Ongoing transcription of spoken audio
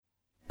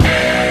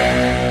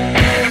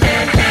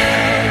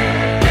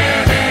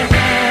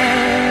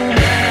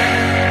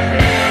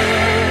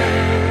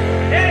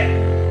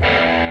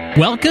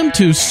Welcome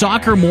to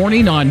Soccer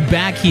Morning on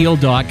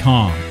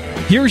Backheel.com.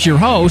 Here's your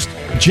host,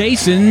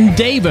 Jason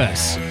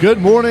Davis. Good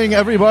morning,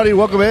 everybody.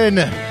 Welcome in.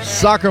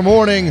 Soccer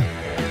Morning,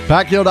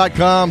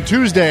 Backheel.com,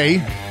 Tuesday,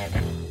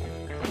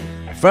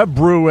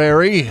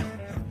 February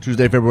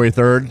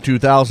 3rd,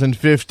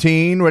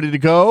 2015. Ready to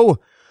go.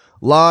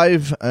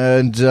 Live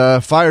and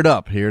fired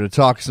up here to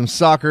talk some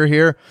soccer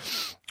here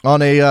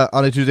on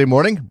a Tuesday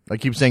morning. I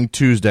keep saying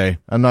Tuesday.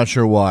 I'm not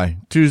sure why.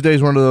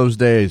 Tuesday's one of those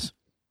days.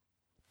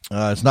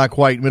 It's not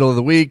quite middle of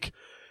the week.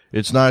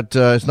 It's not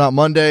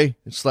Monday.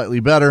 It's slightly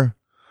better.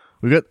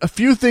 We've got a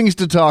few things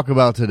to talk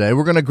about today.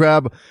 We're going to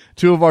grab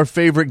two of our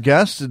favorite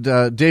guests.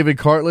 David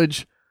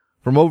Cartlidge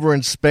from over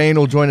in Spain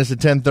will join us at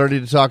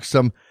 10:30 to talk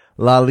some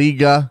La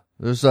Liga.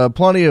 There's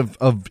plenty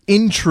of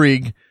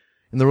intrigue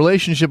in the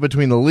relationship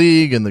between the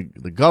league and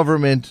the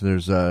government.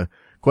 There's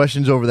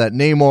questions over that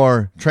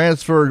Neymar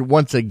transfer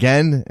once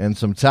again and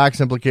some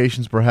tax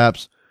implications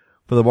perhaps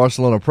for the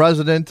Barcelona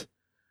president.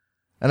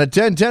 And at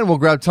 10:10, we'll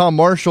grab Tom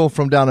Marshall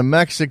from down in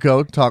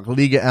Mexico, talk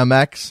Liga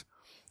MX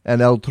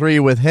and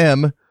El3 with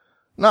him.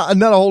 Not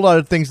a whole lot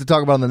of things to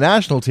talk about on the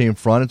national team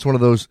front. It's one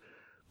of those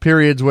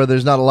periods where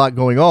there's not a lot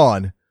going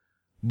on.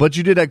 But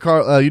you did have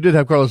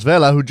Carlos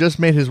Vela, who just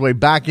made his way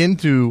back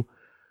into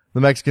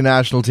the Mexican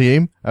national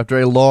team after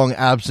a long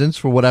absence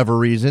for whatever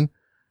reason,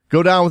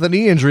 go down with a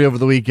knee injury over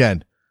the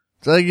weekend.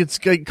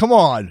 It's like, come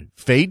on,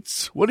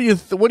 Fates. What are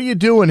you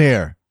doing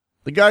here?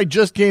 The guy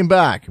just came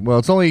back. Well,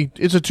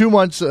 it's a 2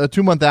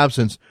 month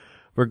absence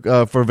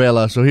for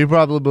Vela, so he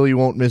probably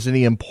won't miss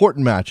any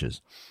important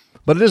matches.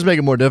 But it does make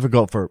it more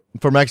difficult for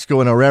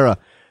Mexico and Herrera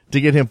to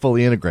get him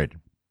fully integrated.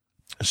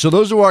 So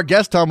those are our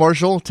guests. Tom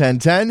Marshall,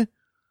 10:10.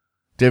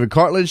 David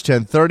Cartlidge,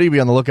 10:30. Be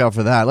on the lookout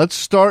for that. Let's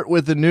start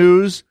with the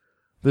news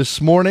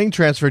this morning.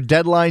 Transfer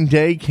deadline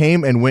day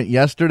came and went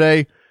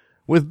yesterday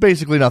with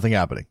basically nothing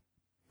happening.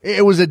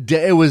 It was a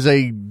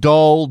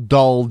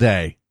dull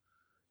day.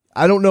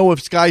 I don't know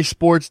if Sky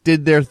Sports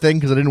did their thing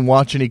because I didn't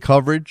watch any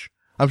coverage.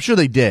 I'm sure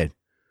they did.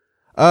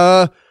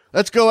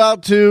 Let's go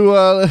out to,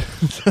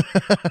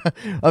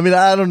 I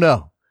don't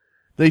know.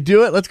 They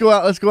do it. Let's go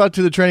out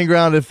to the training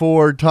ground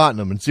for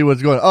Tottenham and see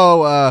what's going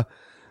on.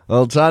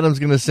 Well, Tottenham's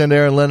going to send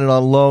Aaron Lennon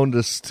on loan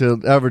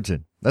to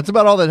Everton. That's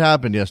about all that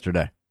happened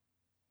yesterday.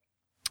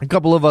 A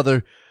couple of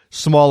other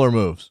smaller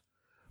moves,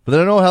 but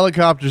there are no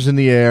helicopters in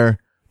the air.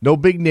 No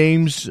big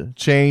names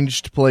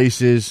changed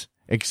places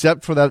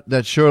except for that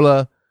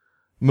Schürrle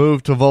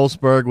move to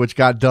Wolfsburg, which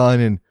got done,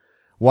 and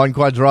Juan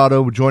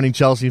Cuadrado joining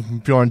Chelsea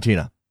from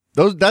Fiorentina.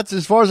 That's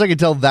as far as I can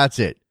tell, that's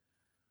it.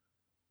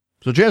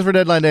 So transfer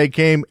deadline day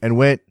came and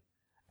went,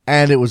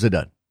 and it was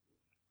done.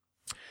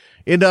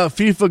 In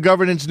FIFA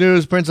governance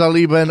news, Prince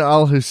Ali bin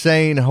Al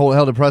Hussein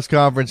held a press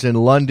conference in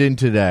London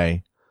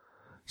today.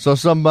 So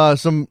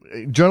some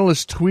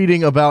journalists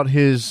tweeting about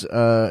his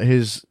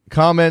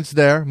comments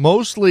there,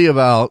 mostly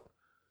about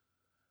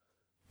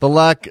the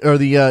lack or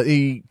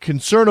the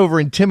concern over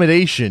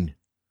intimidation.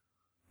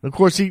 Of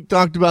course, he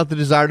talked about the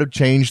desire to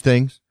change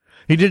things.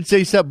 He did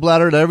say Sepp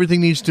Blatter that everything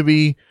needs to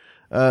be,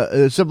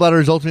 Sepp Blatter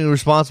is ultimately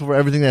responsible for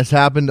everything that's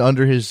happened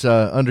under his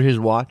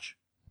watch.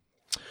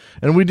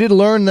 And we did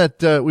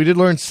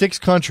learn 6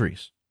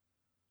 countries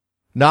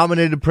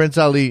nominated Prince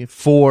Ali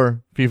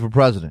for FIFA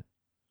president.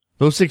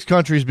 Those 6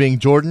 countries being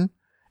Jordan,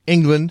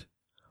 England,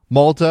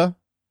 Malta,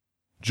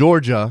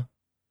 Georgia,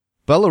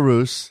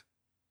 Belarus,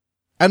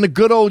 and the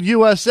good old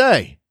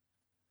USA.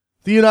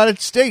 The United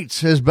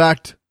States has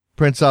backed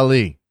Prince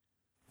Ali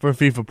for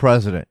FIFA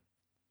president.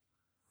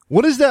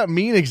 What does that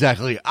mean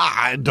exactly?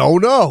 I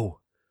don't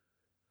know.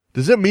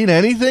 Does it mean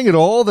anything at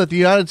all that the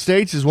United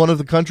States is one of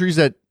the countries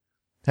that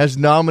has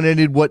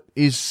nominated what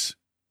is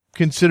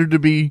considered to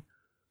be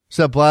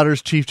Sepp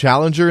Blatter's chief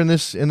challenger in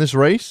this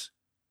race?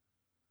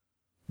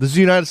 Does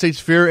the United States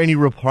fear any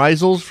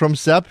reprisals from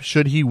Sepp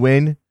should he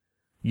win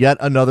yet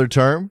another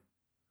term?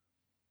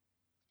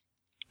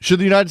 Should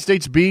the United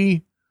States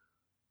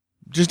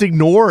just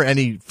ignore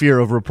any fear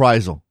of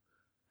reprisal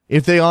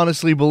if they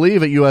honestly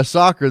believe at U.S.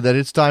 Soccer that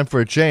it's time for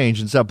a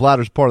change and Sepp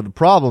Blatter's part of the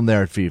problem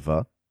there at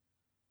FIFA?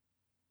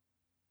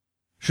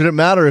 Should it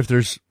matter if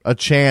there's a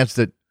chance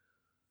that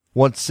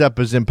once Sepp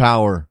is in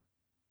power,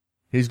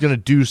 he's going to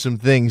do some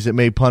things that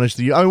may punish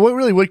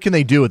what can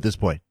they do at this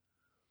point?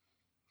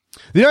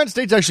 The United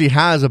States actually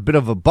has a bit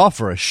of a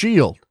buffer, a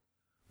shield,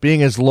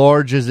 being as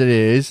large as it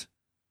is,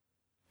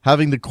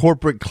 having the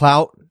corporate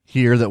clout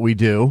here that we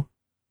do,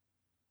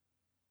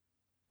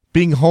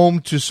 being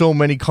home to so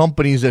many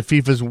companies that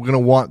FIFA is going to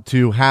want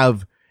to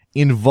have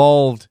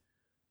involved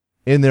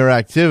in their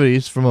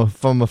activities from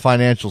a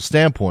financial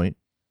standpoint.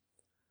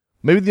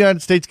 Maybe the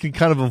United States can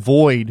kind of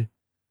avoid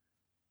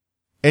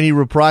any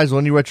reprisal,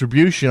 any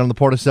retribution on the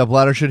part of Sepp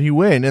Blatter should he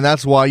win, and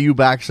that's why you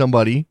back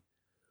somebody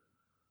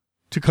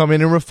to come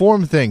in and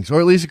reform things, or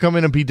at least to come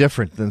in and be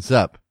different than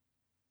Sepp.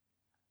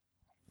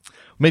 I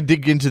may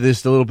dig into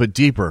this a little bit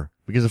deeper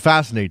because it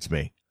fascinates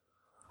me.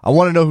 I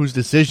want to know whose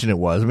decision it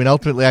was.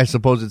 Ultimately, I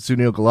suppose it's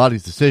Sunil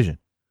Gulati's decision.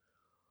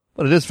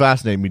 But it is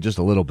fascinating me just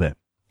a little bit.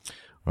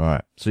 All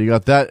right, so you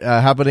got that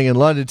happening in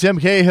London. Tim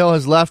Cahill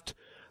has left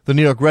the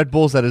New York Red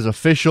Bulls. That is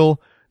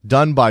official,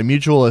 done by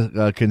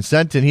mutual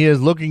consent, and he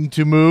is looking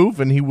to move,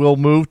 and he will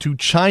move to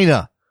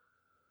China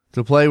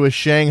to play with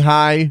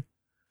Shanghai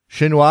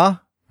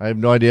Shenhua. I have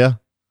no idea.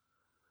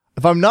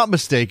 If I'm not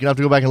mistaken, I have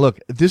to go back and look.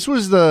 This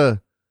is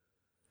the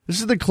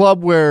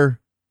club where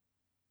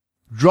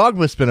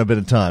Drogba spent a bit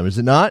of time, is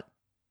it not?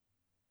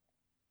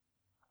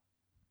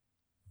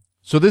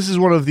 So this is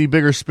one of the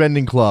bigger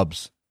spending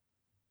clubs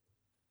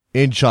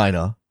in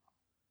China.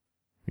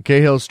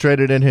 Cahill's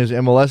traded in his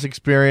MLS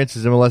experience,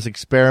 his MLS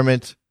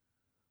experiment,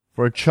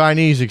 for a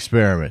Chinese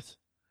experiment.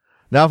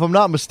 Now, if I'm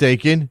not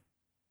mistaken,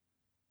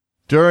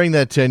 during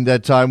that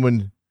time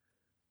when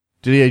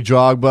Didier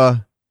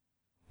Drogba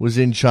was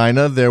in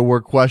China, there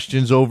were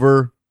questions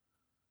over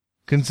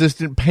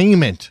consistent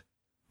payment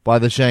by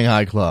the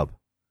Shanghai club.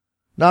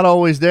 Not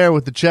always there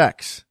with the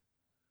checks.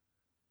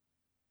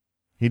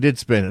 He did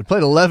spin it.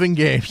 Played 11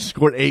 games,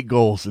 scored 8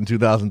 goals in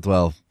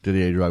 2012.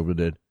 Didier Drogba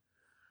did.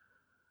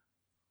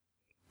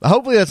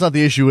 Hopefully that's not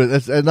the issue.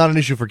 That's not an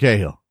issue for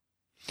Cahill.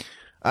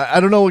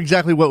 I don't know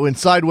exactly what went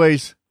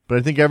sideways, but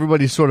I think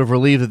everybody's sort of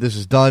relieved that this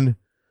is done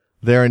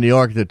there in New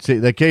York,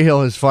 that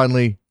Cahill has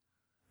finally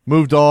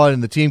moved on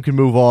and the team can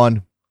move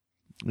on.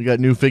 We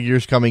got new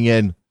figures coming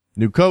in,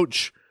 new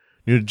coach,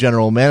 new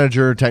general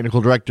manager,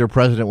 technical director,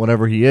 president,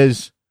 whatever he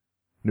is,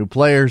 new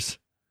players,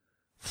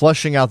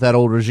 flushing out that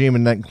old regime,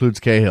 and that includes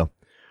Cahill,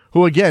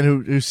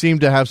 who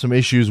seemed to have some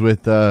issues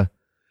with the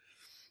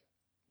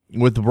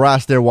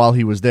brass there while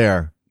he was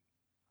there.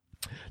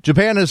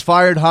 Japan has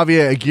fired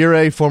Javier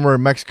Aguirre, former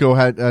Mexico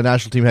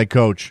national team head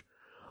coach,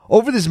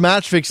 over this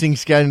match-fixing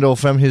scandal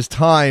from his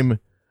time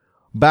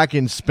back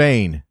in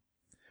Spain.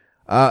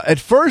 At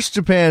first,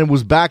 Japan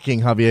was backing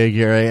Javier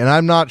Aguirre, and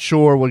I'm not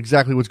sure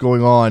exactly what's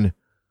going on,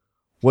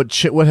 what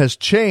has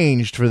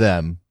changed for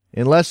them,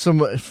 unless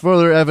some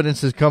further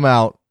evidence has come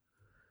out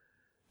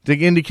to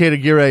indicate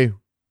Aguirre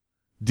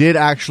did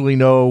actually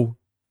know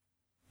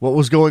what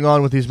was going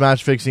on with these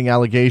match-fixing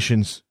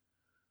allegations,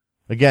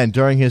 again,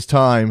 during his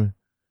time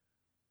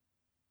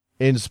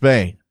in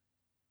Spain.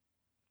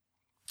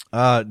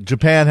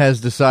 Japan has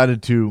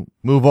decided to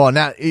move on.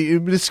 Now,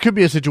 this could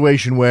be a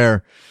situation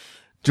where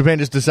Japan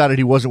just decided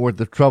he wasn't worth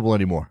the trouble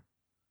anymore.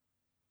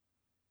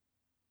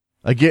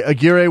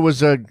 Aguirre was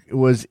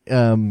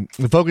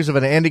the focus of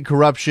an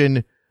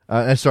anti-corruption,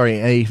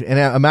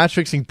 a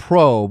match-fixing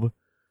probe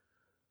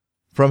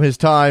from his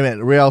time at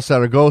Real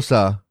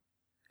Zaragoza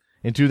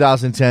in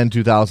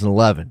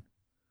 2010-2011.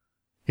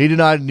 He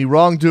denied any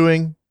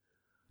wrongdoing.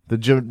 The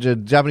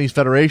Japanese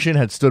Federation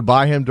had stood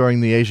by him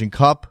during the Asian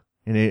Cup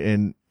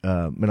in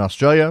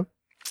Australia.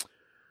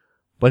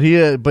 But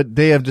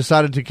they have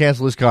decided to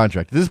cancel his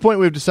contract. At this point,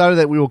 we've decided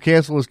that we will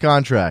cancel his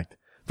contract.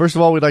 First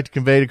of all, we'd like to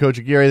convey to Coach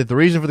Aguirre that the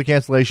reason for the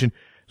cancellation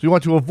is we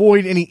want to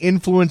avoid any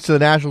influence to the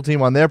national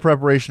team on their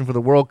preparation for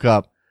the World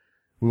Cup.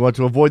 We want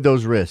to avoid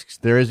those risks.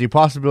 There is a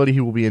possibility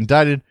he will be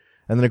indicted,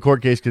 and then a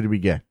court case could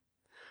begin.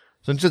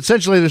 So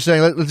essentially, they're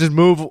saying, let's just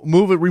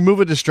remove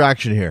a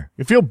distraction here.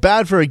 You feel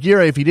bad for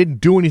Aguirre if he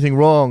didn't do anything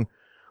wrong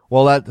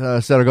while at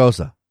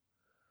Zaragoza.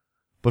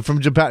 But from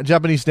a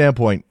Japanese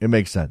standpoint, it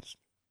makes sense.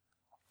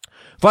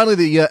 Finally,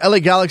 the LA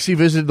Galaxy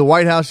visited the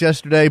White House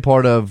yesterday,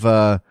 part of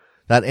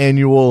that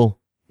annual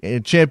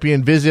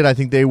champion visit. I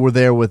think they were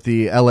there with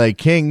the LA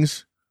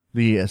Kings,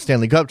 the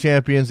Stanley Cup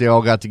champions. They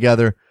all got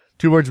together.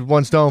 2 birds with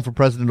 1 stone for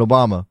President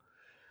Obama,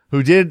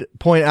 who did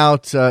point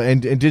out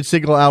and did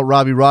single out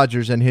Robbie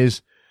Rogers and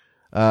his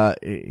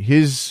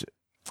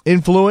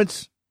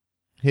influence,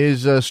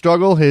 his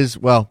struggle,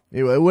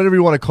 whatever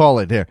you want to call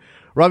it here.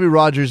 Robbie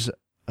Rogers,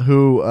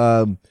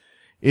 who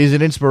is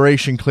an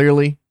inspiration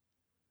clearly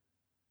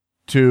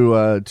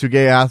to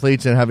gay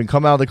athletes, and having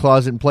come out of the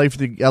closet and played for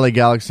the LA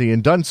Galaxy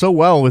and done so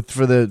well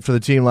for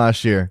the team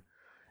last year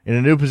in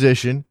a new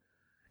position.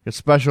 Got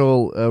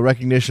special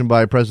recognition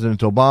by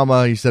President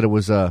Obama. He said it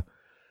was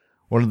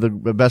one of the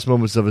best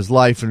moments of his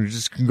life, and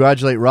just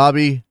congratulate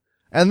Robbie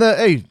and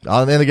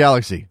the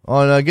Galaxy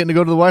on getting to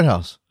go to the White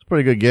House. It's a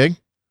pretty good gig.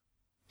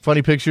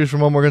 Funny pictures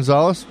from Omar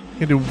Gonzalez.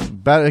 Can do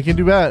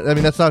bad. I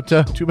mean, that's not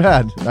too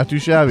bad. Not too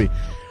shabby.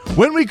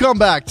 When we come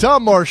back,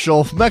 Tom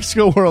Marshall,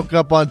 Mexico World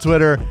Cup on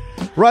Twitter,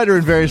 writer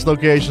in various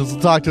locations,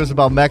 will talk to us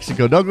about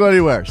Mexico. Don't go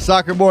anywhere.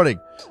 Soccer Morning,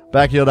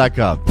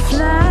 Backheel.com.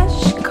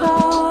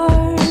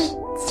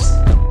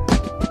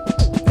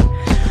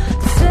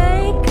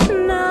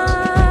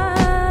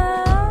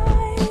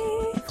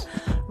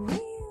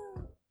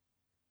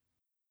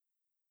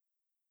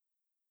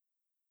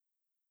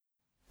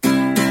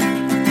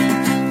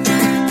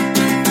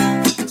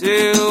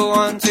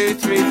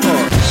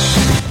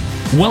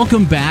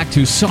 Welcome back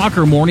to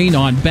Soccer Morning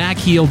on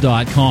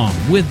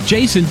Backheel.com with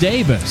Jason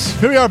Davis.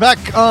 Here we are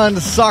back on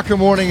Soccer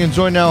Morning, and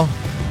joined now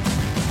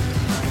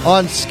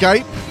on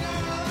Skype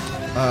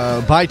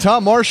by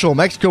Tom Marshall,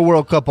 Mexico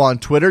World Cup on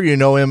Twitter. You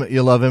know him,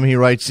 you love him. He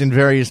writes in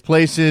various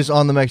places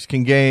on the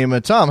Mexican game.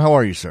 Tom, how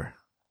are you, sir?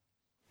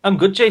 I'm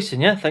good, Jason.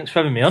 Yeah, thanks for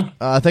having me on.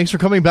 Thanks for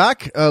coming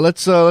back.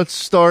 Let's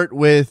start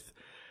with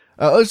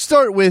Let's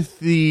start with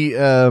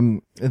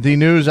the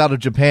news out of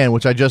Japan,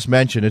 which I just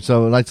mentioned. It's a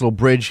nice little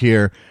bridge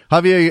here.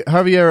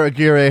 Javier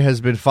Aguirre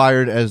has been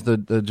fired as the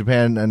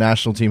Japan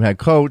national team head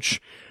coach.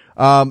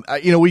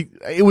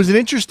 It was an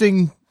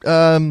interesting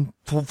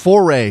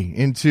foray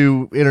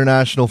into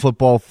international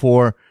football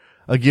for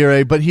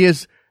Aguirre, but he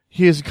has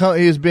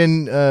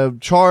been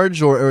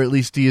charged, or at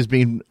least he's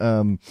being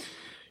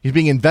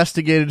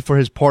investigated for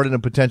his part in a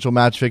potential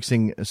match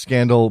fixing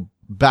scandal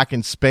back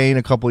in Spain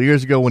a couple of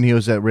years ago when he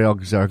was at Real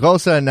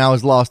Zaragoza, and now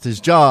has lost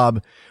his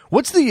job.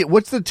 What's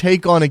the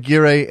take on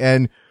Aguirre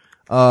and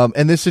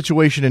this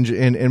situation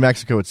in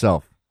Mexico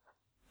itself?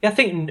 Yeah, I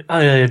think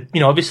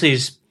obviously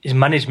he's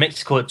managed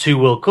Mexico at 2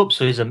 World Cups,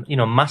 so he's a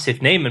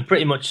massive name and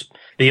pretty much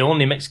the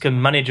only Mexican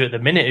manager at the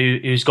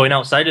minute who's going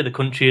outside of the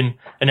country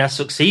and has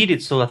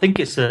succeeded. So I think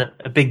it's a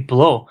big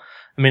blow.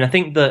 I mean, I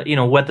think that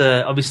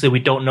whether obviously we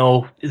don't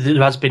know,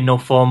 there has been no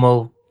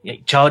formal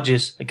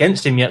charges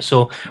against him yet,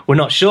 so we're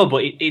not sure,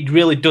 but it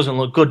really doesn't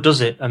look good, does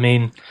it? I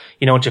mean,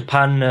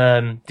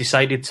 Japan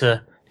decided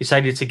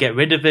to get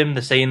rid of him.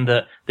 They're saying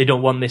that they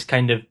don't want this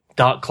kind of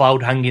dark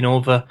cloud hanging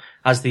over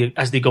as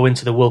they go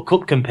into the World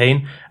Cup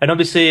campaign. And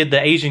obviously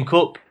the Asian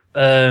Cup,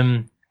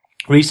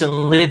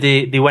 recently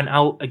they went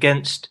out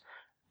against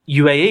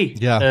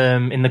UAE,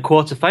 in the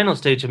quarter-final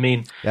stage. I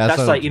mean,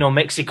 that's like,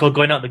 Mexico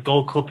going out the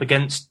Gold Cup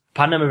against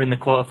Panama in the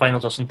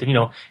quarterfinals or something.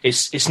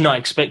 It's not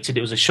expected.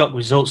 It was a shock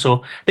result.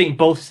 So I think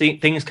both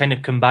things kind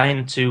of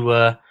combined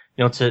to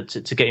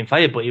get him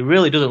fired, but it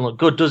really doesn't look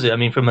good, does it? I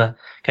mean, from a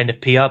kind of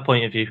PR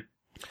point of view.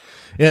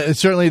 Yeah,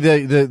 certainly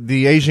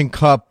the Asian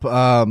Cup,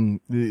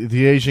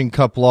 the Asian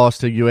Cup loss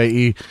to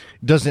UAE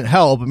doesn't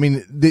help. I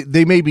mean,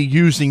 they may be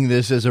using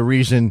this as a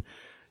reason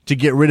to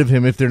get rid of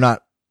him if they're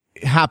not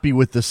happy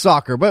with the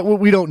soccer, but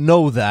we don't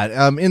know that.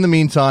 In the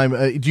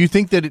meantime, do you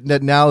think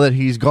that now that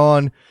he's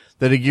gone,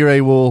 that Aguirre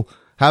will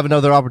have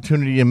another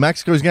opportunity in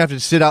Mexico? He's gonna have to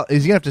sit out.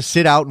 Is he gonna have to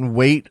sit out and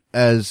wait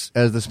as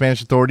the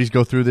Spanish authorities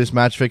go through this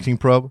match fixing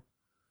probe?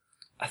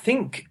 I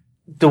think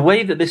the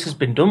way that this has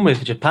been done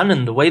with Japan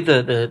and the way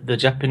the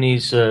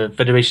Japanese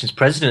Federation's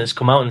president has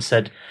come out and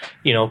said,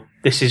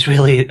 this is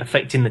really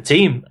affecting the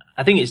team,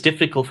 I think it's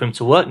difficult for him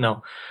to work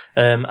now.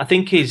 I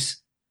think he'll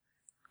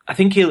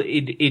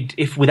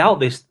if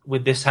without this,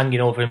 with this hanging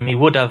over him, he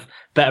would have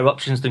better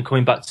options than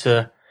coming back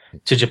to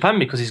Japan,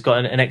 because he's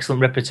got an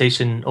excellent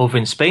reputation over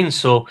in Spain.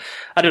 So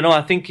I don't know.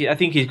 I think he's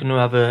going to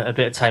have a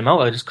bit of time out.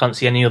 I just can't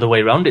see any other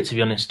way around it, to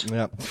be honest.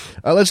 Yeah.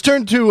 Let's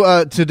turn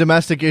to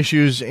domestic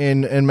issues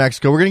in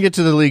Mexico. We're going to get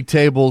to the league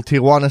table.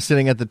 Tijuana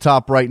sitting at the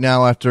top right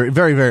now after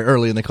very, very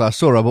early in the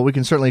Clausura, but we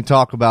can certainly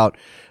talk about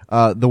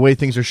the way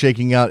things are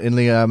shaking out in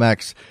Liga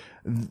MX.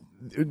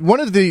 One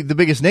of the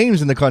biggest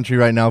names in the country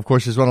right now, of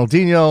course, is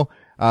Ronaldinho.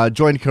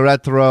 Joined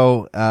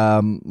Queretaro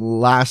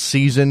last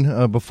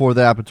season before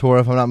the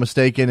Apertura, if I'm not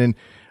mistaken, and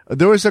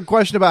there was a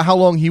question about how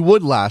long he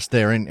would last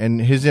there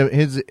and his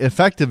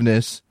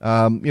effectiveness.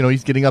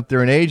 He's getting up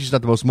there in age. He's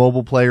not the most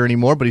mobile player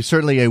anymore, but he's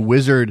certainly a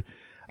wizard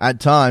at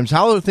times.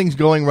 How are things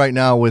going right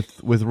now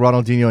with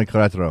Ronaldinho and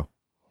Queretaro?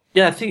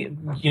 Yeah, I think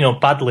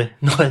badly.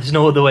 No, there's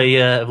no other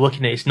way of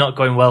looking at it. It's not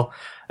going well.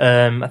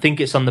 I think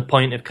it's on the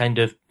point of kind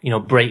of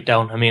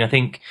breakdown. I mean, I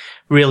think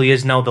really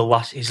is now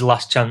his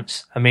last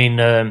chance. I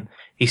mean,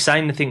 he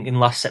signed, I think, in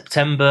last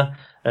September.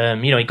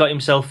 He got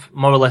himself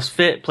more or less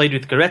fit, played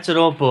with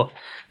Querétaro, but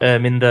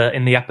in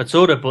the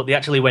Apertura, but they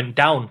actually went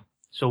down.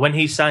 So when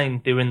he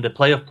signed, they were in the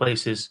playoff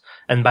places,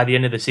 and by the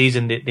end of the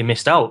season, they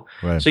missed out.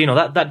 Right. So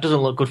that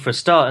doesn't look good for a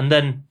start. And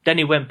then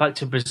he went back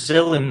to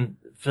Brazil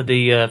for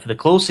the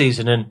close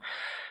season, and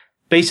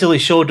basically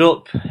showed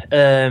up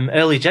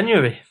early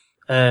January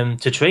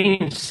to train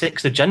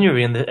 6th of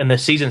January, and the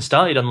season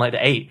started on like the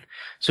 8th.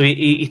 So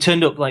he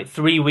turned up like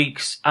 3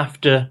 weeks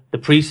after the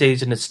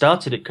preseason had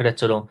started at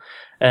Querétaro.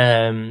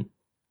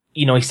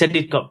 He said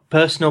he'd got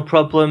personal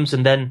problems,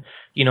 and then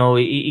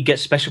he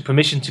gets special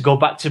permission to go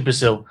back to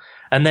Brazil,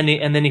 and then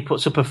he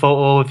puts up a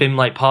photo of him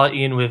like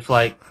partying with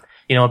like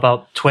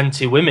about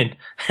 20 women,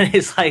 and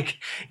it's like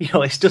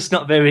it's just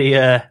not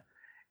very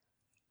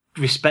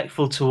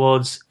respectful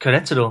towards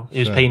Querétaro,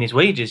 who's paying his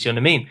wages. You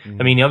know what I mean?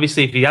 Mm. I mean,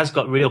 obviously, if he has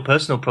got real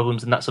personal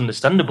problems, then that's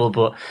understandable.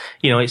 But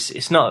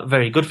it's not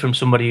very good from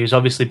somebody who's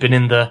obviously been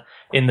in the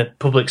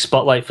public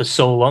spotlight for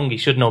so long. He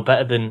should know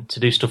better than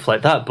to do stuff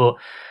like that. But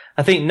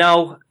I think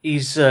now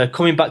he's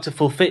coming back to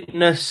full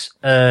fitness,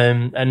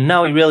 and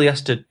now he really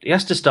has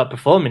to start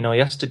performing. Now he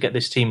has to get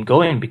this team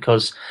going,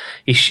 because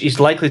he's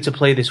likely to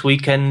play this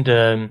weekend,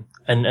 and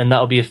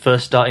that'll be his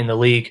first start in the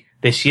league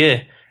this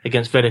year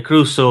against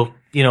Veracruz. So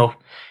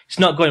it's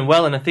not going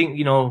well, and I think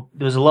there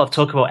was a lot of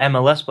talk about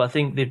MLS, but I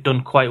think they've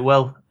done quite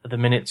well at the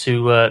minute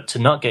to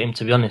not get him,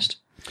 to be honest.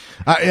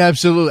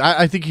 Absolutely,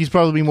 I think he's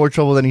probably more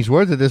trouble than he's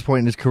worth at this point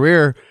in his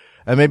career,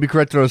 and maybe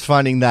Querétaro is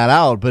finding that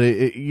out. But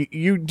do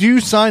you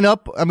sign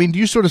up? I mean, do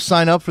you sort of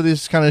sign up for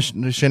this kind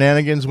of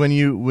shenanigans when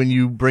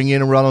you bring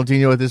in a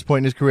Ronaldinho at this point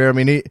in his career? I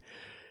mean,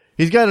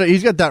 he's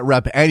got that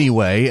rep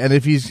anyway, and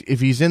if he's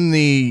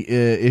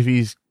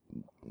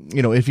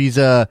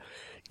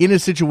in a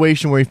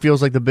situation where he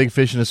feels like the big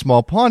fish in a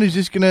small pond, he's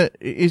just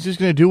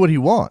gonna do what he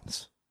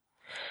wants.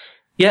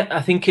 Yeah,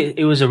 I think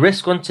it was a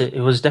risk, wasn't it?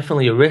 It was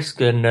definitely a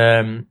risk,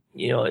 and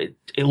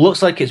it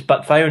looks like it's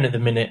backfiring at the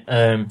minute,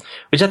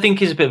 which I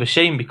think is a bit of a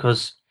shame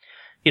because,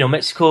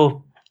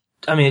 Mexico,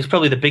 I mean, it's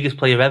probably the biggest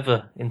player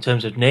ever in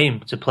terms of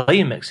name to play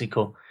in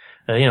Mexico.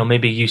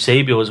 Maybe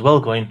Eusebio as well,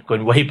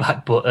 going way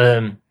back, but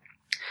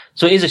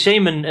so it is a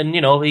shame, and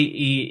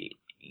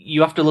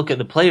you have to look at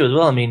the player as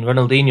well. I mean,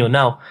 Ronaldinho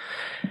now.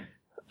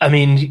 I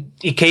mean,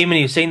 he came and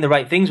he was saying the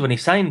right things when he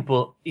signed,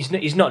 but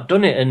he's not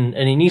done it, and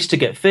he needs to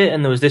get fit.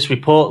 And there was this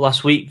report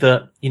last week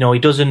that, he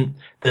doesn't,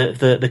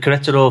 the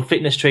Queretaro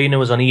fitness trainer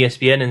was on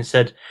ESPN and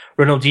said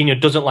Ronaldinho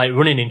doesn't like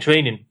running in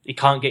training. He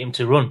can't get him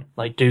to run,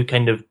 do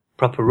kind of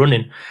proper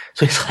running.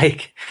 So it's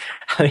like,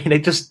 I mean,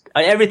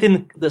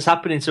 everything that's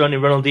happening surrounding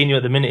Ronaldinho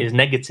at the minute is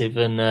negative,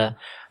 and,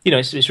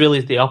 it's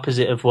really the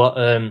opposite of what,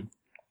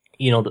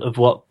 of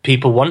what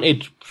people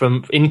wanted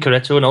from in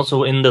Querétaro and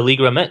also in the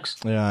Liga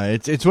MX. Yeah,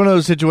 it's one of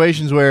those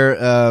situations where,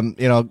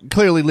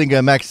 clearly Liga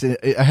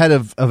MX ahead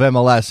of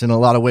MLS in a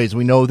lot of ways.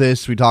 We know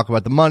this. We talk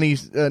about the money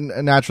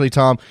naturally,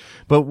 Tom,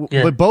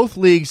 but both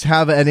leagues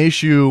have an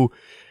issue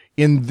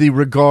in the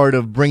regard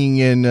of bringing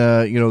in,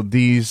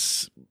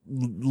 these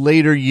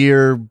later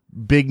year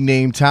big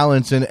name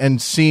talents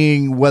and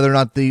seeing whether or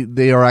not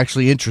they are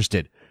actually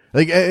interested.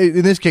 Like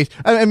in this case,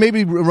 and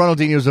maybe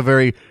Ronaldinho is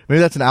maybe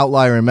that's an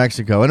outlier in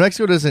Mexico, and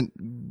Mexico doesn't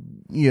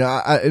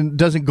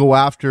go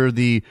after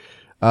the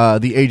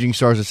aging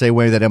stars the same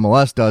way that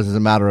MLS does as a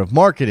matter of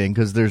marketing,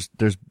 because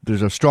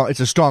it's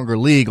a stronger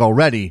league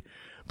already.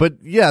 But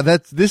yeah,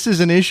 this is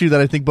an issue that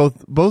I think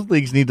both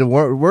leagues need to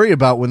worry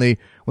about when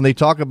they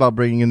talk about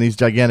bringing in these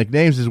gigantic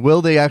names. Is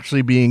will they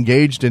actually be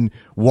engaged and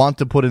want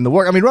to put in the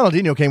work? I mean,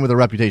 Ronaldinho came with a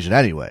reputation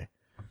anyway.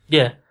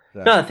 Yeah,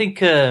 so. No, I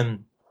think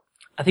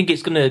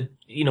it's going to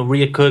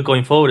reoccur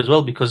going forward as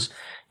well, because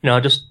I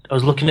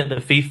was looking at the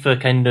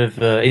FIFA kind of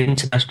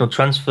international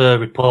transfer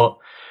report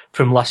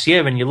from last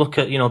year, and you look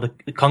at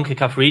the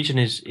CONCACAF region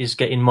is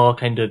getting more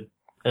kind of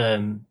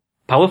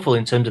powerful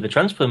in terms of the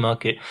transfer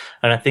market,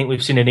 and I think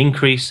we've seen an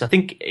increase, I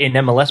think in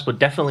MLS, but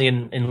definitely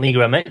in Liga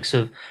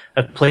MX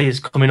of players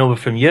coming over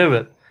from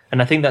Europe,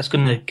 and I think that's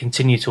going to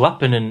continue to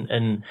happen,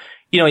 and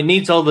it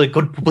needs all the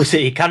good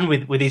publicity it can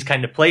with these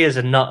kind of players,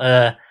 and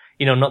not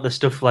not the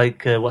stuff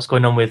like what's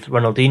going on with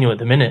Ronaldinho at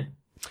the minute.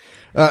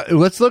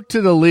 Let's look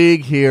to the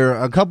league here.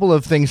 A couple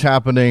of things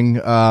happening,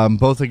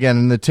 both again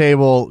in the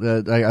table,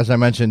 as I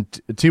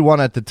mentioned,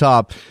 Tijuana at the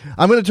top.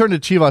 I'm going to turn to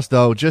Chivas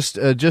though, just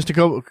to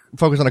go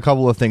focus on a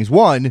couple of things.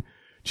 One,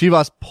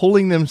 Chivas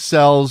pulling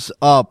themselves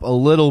up a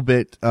little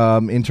bit,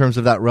 in terms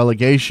of that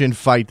relegation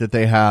fight that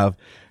they have.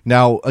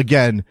 Now,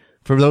 again,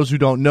 for those who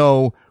don't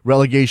know,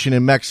 relegation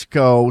in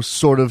Mexico,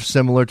 sort of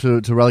similar to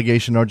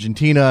relegation in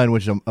Argentina, in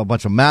which a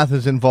bunch of math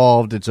is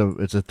involved. It's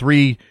a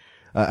three,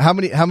 how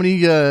many,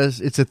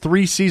 it's a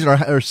 3 season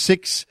or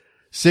six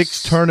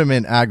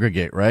tournament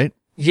aggregate, right?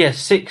 Yeah,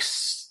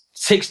 six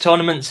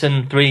tournaments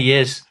in 3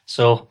 years.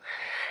 So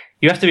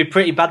you have to be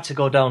pretty bad to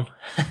go down.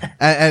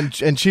 and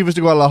Chivas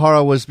de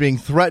Guadalajara was being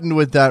threatened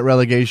with that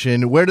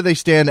relegation. Where do they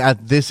stand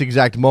at this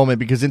exact moment?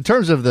 Because in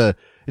terms of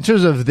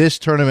this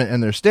tournament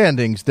and their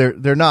standings,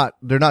 they're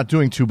not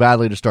doing too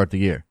badly to start the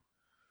year.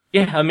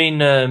 Yeah, I mean,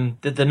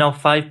 they're now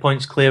 5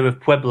 points clear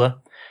of Puebla,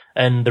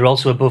 and they're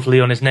also above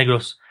Leones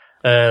Negros.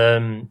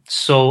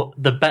 So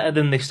they're better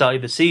than they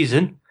started the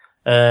season.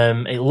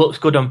 It looks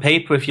good on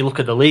paper if you look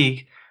at the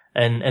league,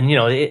 and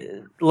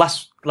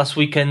last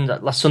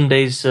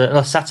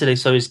Saturday,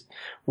 so his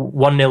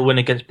 1-0 win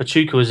against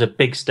Pachuca was a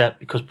big step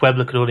because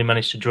Puebla could only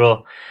manage to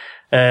draw.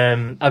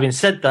 Having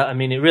said that, I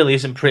mean, it really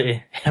isn't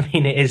pretty. I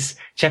mean, it is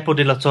Chepo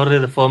de la Torre,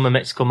 the former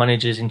Mexico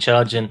manager, is in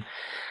charge, and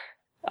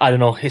I don't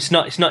know, it's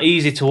not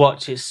easy to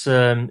watch. It's,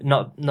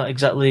 not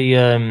exactly,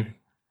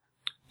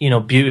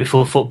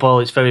 beautiful football.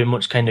 It's very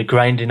much kind of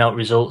grinding out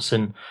results,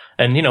 and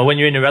when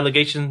you're in a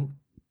relegation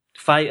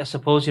fight, I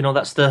suppose,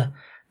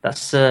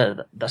 that's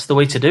the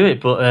way to do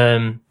it. But,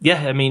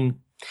 I mean,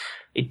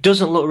 it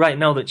doesn't look right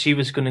now that Chivas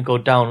is going to go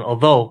down,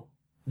 although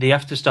they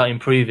have to start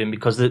improving,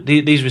 because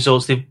these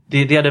results, they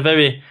had a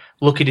very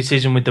lucky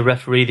decision with the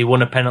referee. They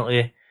won a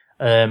penalty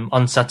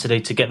on Saturday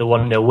to get the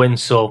 1-0 win,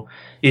 so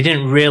they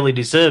didn't really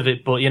deserve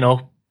it, but you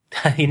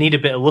need a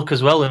bit of luck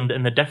as well, and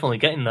they're definitely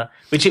getting that,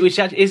 which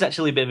is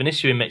actually a bit of an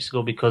issue in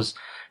Mexico, because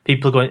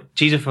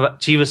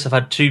Chivas have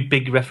had 2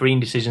 big refereeing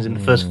decisions in the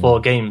first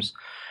 4 games,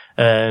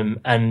 and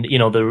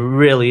they're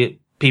really,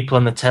 people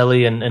on the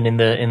telly and in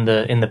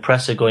the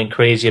press are going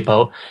crazy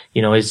about,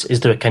 is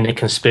there a kind of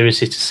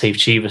conspiracy to save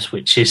Chivas,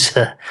 which is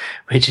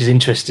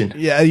interesting.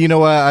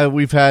 Yeah,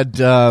 we've had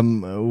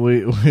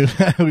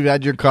we've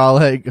had your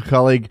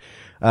colleague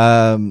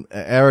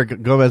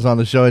Eric Gomez on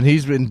the show, and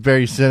he's been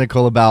very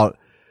cynical about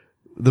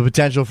the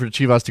potential for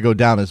Chivas to go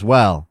down as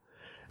well.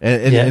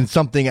 And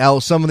something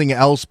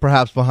else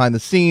perhaps behind the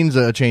scenes,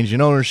 a change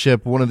in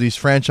ownership, one of these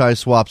franchise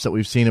swaps that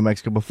we've seen in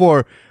Mexico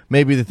before,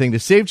 maybe the thing to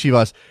save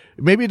Chivas.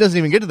 Maybe it doesn't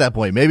even get to that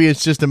point. Maybe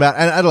it's just a matter,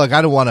 and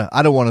I don't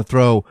want to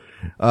throw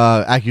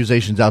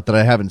accusations out that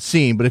I haven't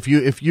seen. But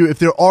if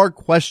there are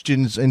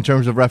questions in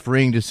terms of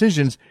refereeing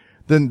decisions,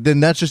 then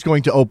that's just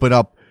going to open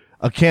up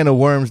a can of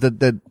worms that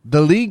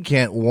the league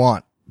can't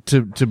want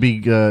to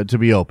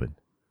be open.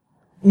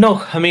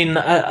 No, I mean,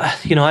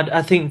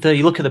 I think that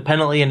you look at the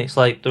penalty and it's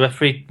like the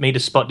referee made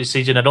a spot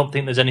decision. I don't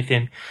think there's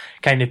anything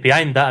kind of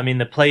behind that. I mean,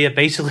 the player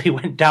basically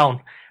went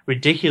down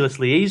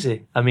ridiculously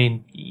easy. I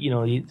mean,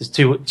 there's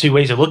two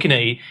ways of looking at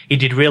it. He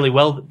did really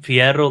well,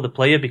 Fierro, the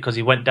player, because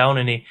he went down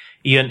and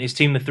he earned his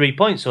team the 3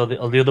 points. Or the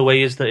other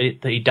way is that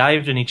he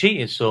dived and he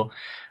cheated. So,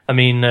 I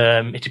mean,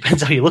 it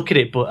depends how you look at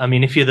it. But I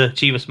mean, if you're the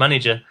Chivas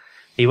manager,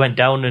 he went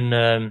down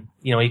and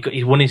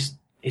he won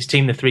his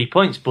team the 3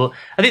 points. But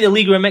I think the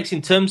Liga MX,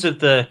 in terms of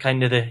the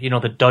kind of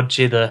the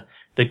dodgy, the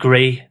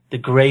grey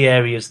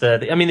areas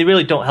there, I mean, they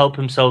really don't help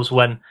themselves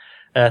when,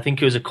 I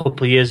think it was a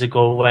couple of years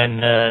ago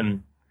when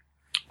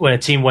a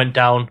team went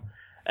down,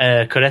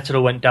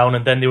 Queretaro went down,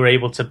 and then they were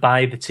able to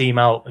buy the team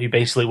out who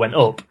basically went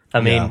up. I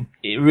mean,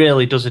 It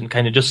really doesn't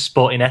kind of just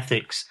sporting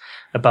ethics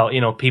about,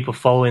 people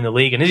following the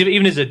league. And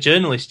even as a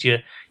journalist,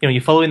 you're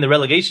following the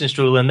relegation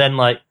struggle, and then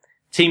like,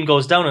 team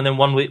goes down, and then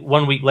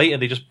 1 week later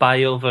they just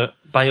buy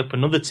up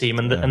another team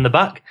and the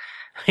back.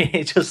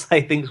 It's just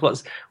like thinks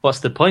what's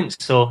the point?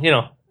 So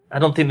I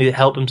don't think they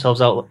help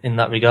themselves out in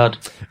that regard.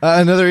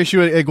 Another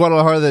issue at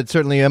Guadalajara that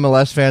certainly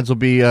MLS fans will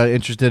be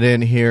interested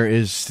in here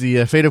is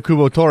the fate of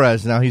Cubo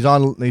Torres. Now he's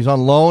on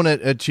loan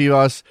at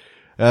Chivas.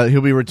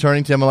 He'll be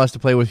returning to MLS to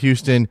play with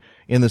Houston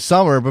in the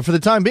summer, but for the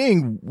time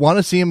being, want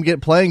to see him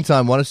get playing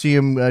time, want to see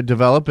him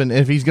develop, and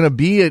if he's going to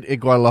be at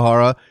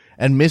Guadalajara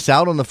and miss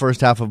out on the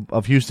first half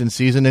of Houston's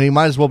season, and he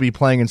might as well be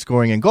playing and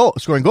scoring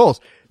goals.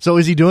 So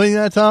is he doing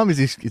that, Tom? Is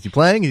he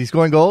playing? Is he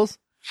scoring goals?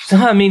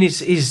 No, I mean,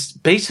 he's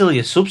basically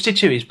a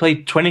substitute. He's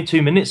played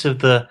 22 minutes of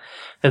the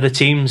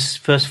team's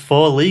first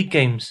 4 league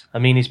games. I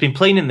mean, he's been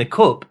playing in the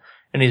cup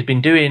and he's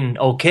been doing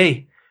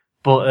okay,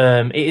 but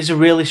it is a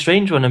really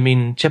strange one. I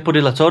mean, Chepo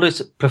de la Torre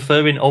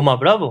preferring Omar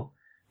Bravo,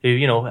 who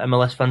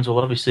MLS fans will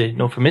obviously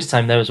know from his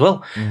time there as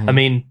well. Mm-hmm. I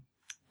mean,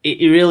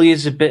 it really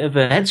is a bit of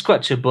a head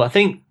scratcher, but I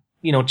think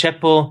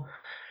Chepo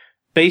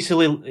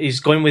basically is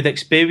going with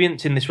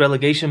experience in this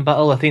relegation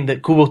battle. I think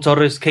that Cubo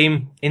Torres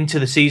came into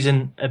the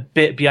season a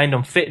bit behind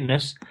on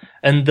fitness,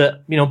 and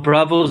that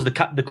Bravo's the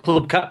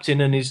club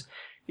captain, and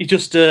he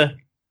just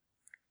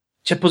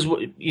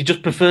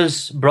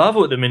prefers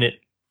Bravo at the minute.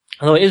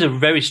 Although it is a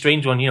very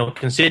strange one,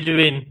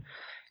 considering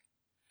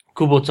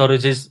Cubo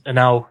Torres is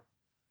now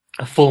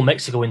a full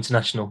Mexico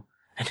international,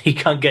 and he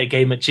can't get a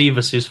game at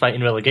Chivas, who's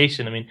fighting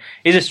relegation. I mean,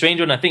 it's a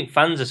strange one. I think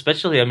fans,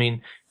 especially. I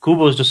mean,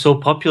 Cubo is just so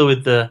popular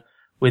with the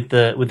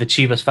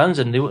Chivas fans,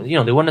 and they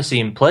want to see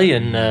him play,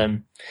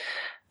 and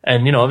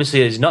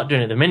obviously he's not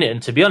doing it at the minute.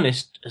 And to be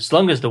honest, as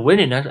long as they're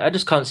winning, I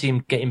just can't see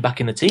him getting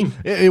back in the team.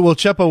 Well,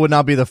 Chepo would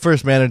not be the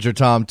first manager,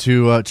 Tom,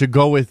 to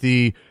go with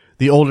the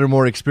older,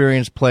 more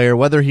experienced player,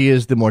 whether he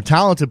is the more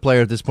talented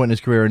player at this point in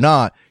his career or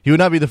not. He would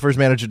not be the first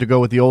manager to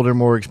go with the older,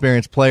 more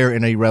experienced player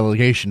in a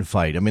relegation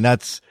fight. I mean,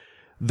 that's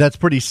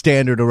pretty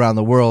standard around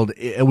the world.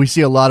 We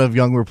see a lot of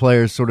younger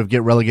players sort of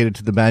get relegated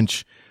to the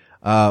bench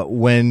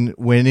when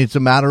it's a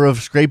matter of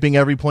scraping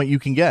every point you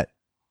can get.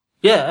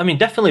 Yeah, I mean,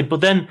 definitely.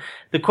 But then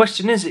the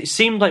question is, it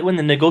seemed like when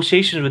the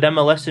negotiations with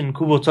MLS and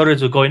Cubo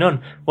Torres were going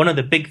on, one of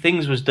the big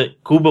things was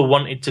that Cubo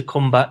wanted to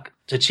come back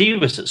to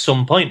Chivas at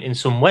some point in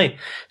some way.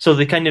 So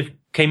they kind of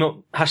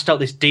hashed out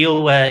this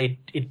deal where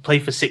he'd play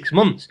for 6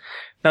 months.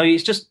 Now,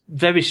 it's just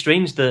very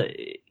strange that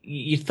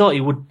you thought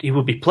he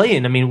would be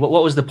playing. I mean,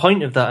 what was the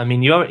point of that? I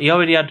mean, he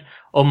already had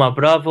Omar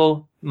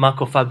Bravo,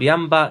 Marco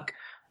Fabian back,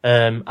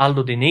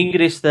 Aldo de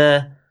Nigris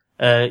there,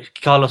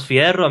 Carlos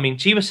Fierro. I mean,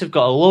 Chivas have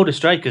got a load of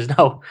strikers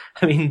now.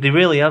 I mean, they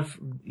really have,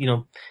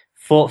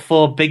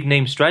 four big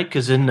name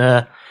strikers, and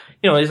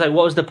it's like,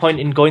 what was the point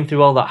in going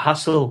through all that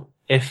hassle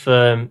if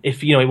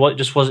it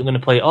just wasn't going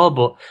to play at all?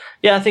 But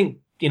yeah, I think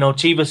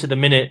Chivas at the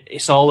minute,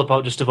 it's all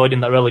about just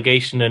avoiding that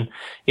relegation. And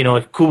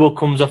if Cubo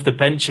comes off the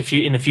bench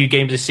in a few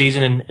games this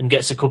season and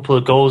gets a couple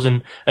of goals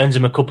and earns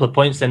him a couple of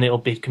points, then it'll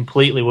be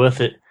completely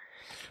worth it.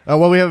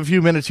 Well, we have a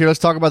few minutes here. Let's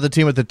talk about the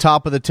team at the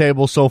top of the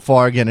table so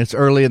far. Again, it's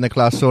early in the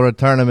Clausura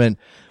tournament,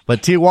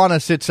 but Tijuana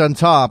sits on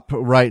top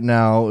right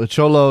now.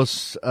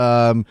 Xolos,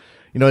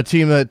 a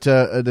team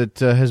that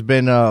has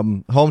been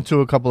home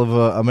to a couple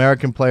of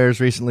American players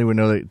recently. We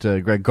know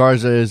that Greg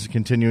Garza is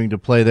continuing to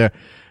play there.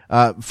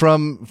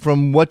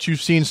 From what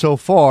you've seen so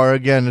far,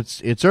 again,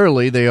 it's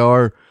early. They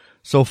are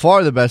so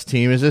far the best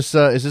team. Is this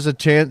a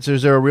chance?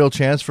 Is there a real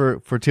chance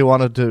for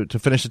Tijuana to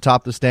finish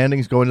atop the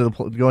standings, go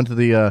into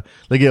the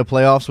Liga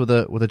playoffs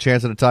with a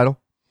chance at a title?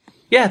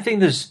 Yeah, I think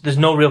there's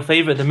no real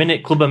favorite at the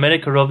minute. Club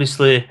America are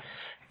obviously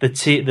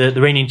the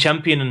reigning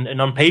champion and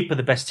on paper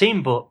the best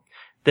team, but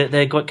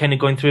they're kind of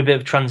going through a bit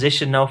of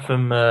transition now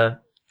from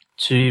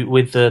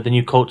with the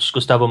new coach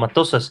Gustavo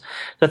Matosas. So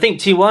I think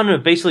Tijuana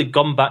have basically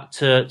gone back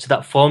to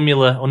that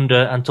formula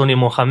under Antonio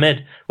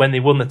Mohamed when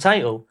they won the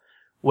title,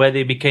 where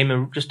they became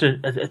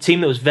a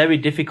team that was very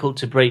difficult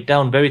to break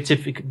down, very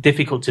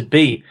difficult to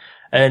beat.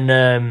 And,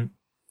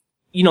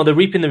 they're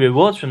reaping the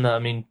rewards from that. I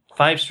mean,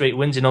 5 straight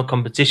wins in all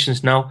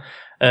competitions now.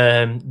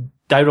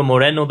 Dairo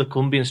Moreno, the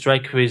Colombian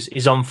striker,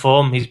 is on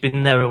form. He's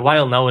been there a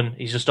while now, and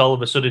he's just all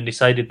of a sudden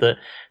decided that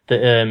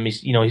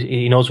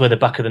he knows where the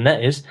back of the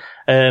net is.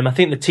 I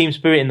think the team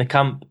spirit in the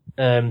camp,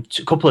 a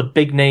couple of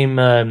big name,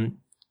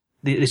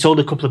 they sold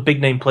a couple of big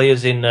name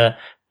players in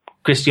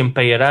Christian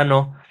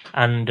Pellerano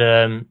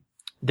and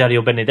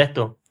Dario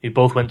Benedetto, who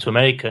both went to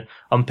America.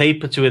 On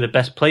paper, 2 of the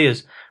best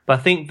players, but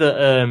I think that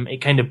it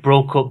kind of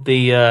broke up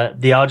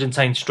the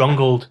Argentine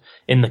stronghold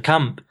in the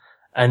camp.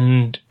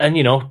 And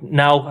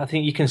now I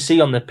think you can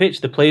see on the pitch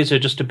the players are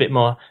just a bit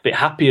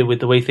happier with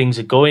the way things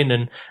are going,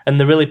 and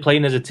they're really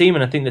playing as a team.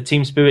 And I think the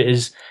team spirit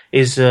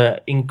is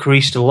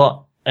increased a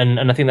lot, and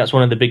I think that's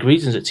one of the big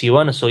reasons at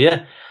Tijuana. So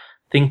yeah,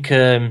 I think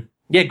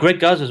Greg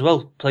Garza as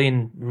well,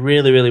 playing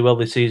really, really well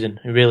this season.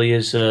 He really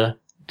is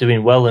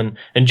doing well, and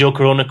Joe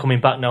Corona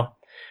coming back now.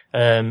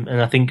 And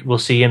I think we'll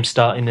see him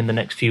starting in the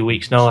next few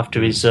weeks now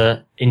after his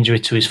injury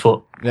to his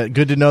foot. Yeah,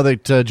 good to know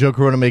that Joe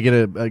Corona may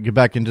get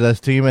back into this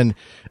team. And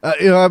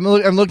I'm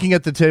looking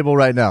at the table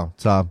right now,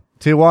 Tom.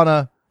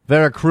 Tijuana,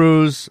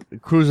 Veracruz,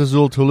 Cruz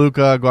Azul,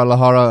 Toluca,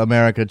 Guadalajara,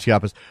 America,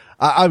 Chiapas.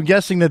 I'm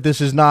guessing that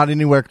this is not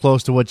anywhere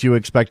close to what you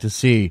expect to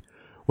see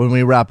when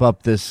we wrap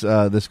up this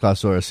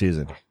Clausura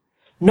season.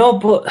 No,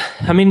 but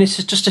I mean,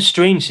 it's just a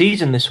strange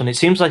season, this one. It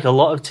seems like a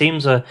lot of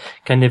teams are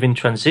kind of in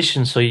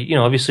transition. So,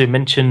 obviously we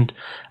mentioned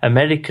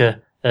America,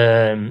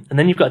 and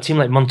then you've got a team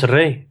like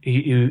Monterrey,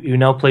 who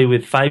now play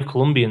with 5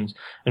 Colombians,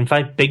 and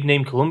 5 big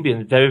name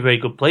Colombians, very, very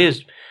good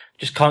players.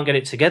 Just can't get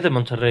it together,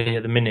 Monterrey,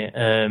 at the minute.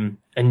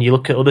 And you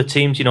look at other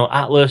teams,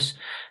 Atlas,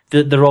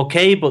 they're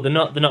okay, but they're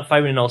not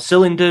firing all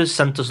cylinders.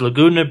 Santos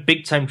Laguna,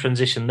 big time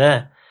transition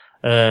there.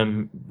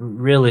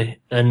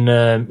 Really. And,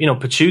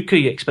 Pachuca,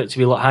 you expect to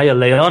be a lot higher.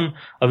 Leon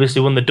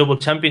obviously won the double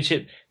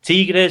championship.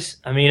 Tigres,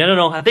 I don't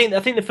know. I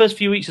think the first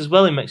few weeks as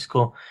well in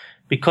Mexico,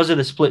 because of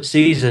the split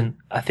season,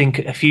 I think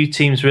a few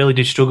teams really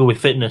do struggle with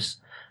fitness,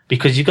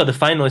 because you've got the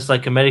finalists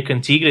like America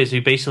and Tigres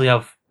who basically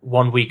have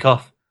 1 week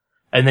off.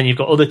 And then you've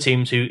got other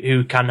teams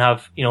who can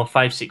have,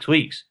 5-6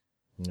 weeks.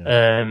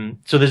 Yeah.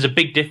 So there's a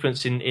big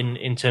difference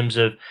in terms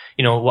of,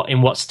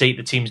 what state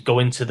the teams go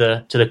into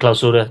the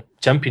Clausura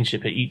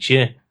championship at each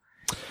year.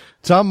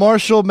 Tom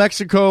Marshall,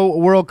 Mexico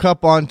World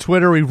Cup on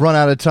Twitter. We've run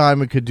out of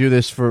time. We could do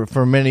this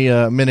for many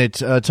a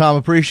minute. Tom,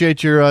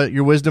 appreciate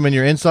your wisdom and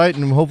your insight,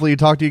 and hopefully you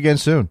talk to you again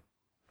soon.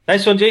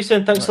 Nice one,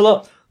 Jason. Thanks a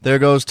lot. There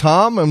goes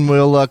Tom, and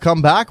we'll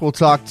come back. We'll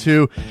talk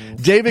to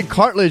David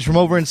Cartlidge from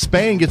over in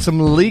Spain, get some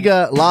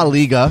La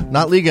Liga,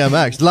 not Liga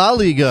MX, La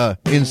Liga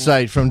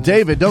insight from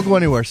David. Don't go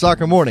anywhere.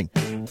 Soccer Morning,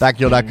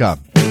 Backheel.com.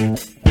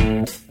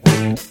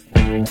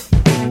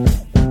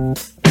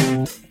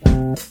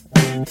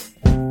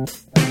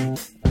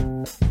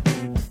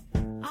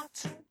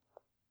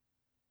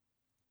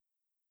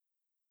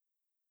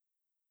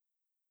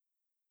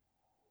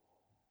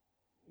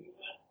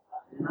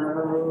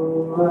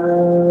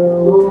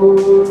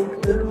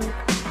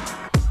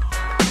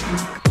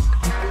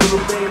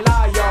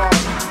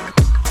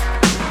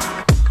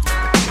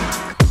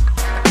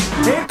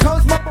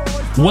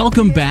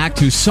 Welcome back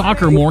to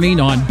Soccer Morning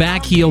on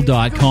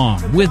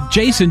Backheel.com with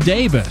Jason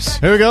Davis.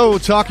 Here we go,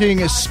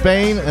 talking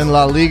Spain and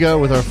La Liga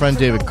with our friend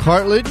David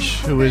Cartlidge,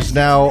 who is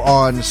now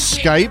on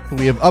Skype.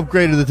 We have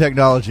upgraded the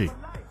technology.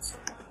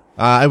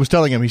 I was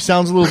telling him he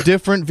sounds a little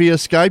different via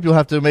Skype. You'll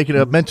have to make it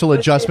a mental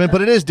adjustment,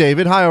 but it is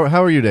David. Hi,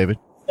 how are you, David?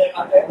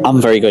 I'm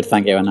very good,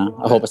 thank you, and I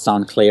hope it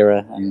sounds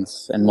clearer and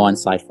more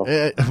insightful.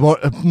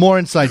 More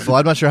insightful.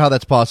 I'm not sure how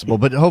that's possible,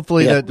 but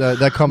hopefully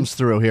that comes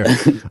through here.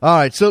 All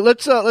right, so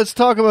let's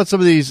talk about some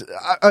of these.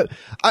 I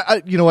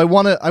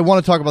want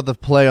to talk about the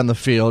play on the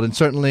field, and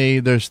certainly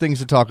there's things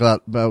to talk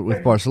about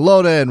with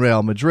Barcelona and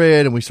Real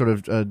Madrid, and we sort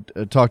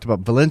of talked about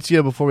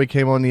Valencia before we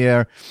came on the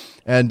air,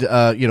 and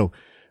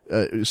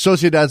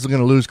Sociedad's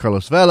going to lose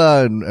Carlos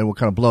Vela, and what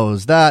kind of blow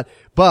is that?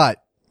 But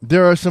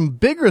there are some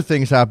bigger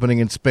things happening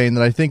in Spain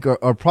that I think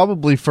are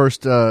probably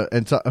first top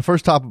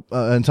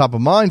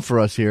of mind for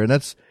us here, and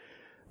that's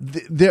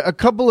there a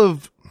couple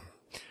of.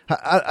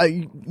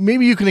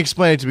 Maybe you can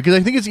explain it to me, because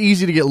I think it's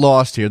easy to get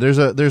lost here.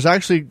 There's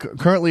actually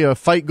currently a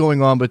fight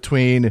going on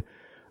between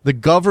the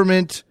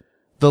government,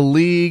 the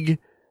league,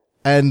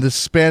 and the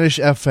Spanish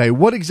FA.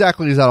 What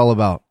exactly is that all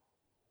about?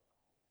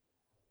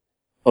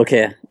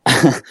 Okay.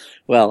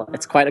 Well,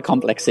 it's quite a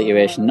complex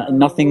situation.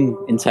 Nothing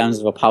in terms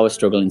of a power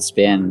struggle in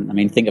Spain. I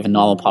mean, think of a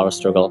normal power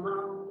struggle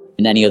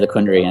in any other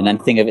country, and then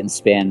think of it in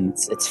Spain.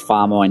 It's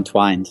far more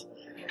entwined.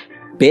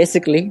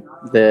 Basically,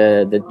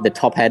 the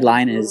top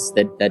headline is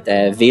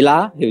that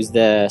Vila, who's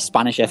the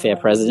Spanish FA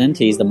president,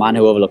 he's the man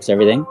who overlooks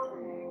everything.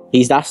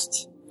 He's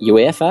asked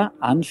UEFA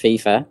and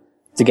FIFA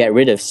to get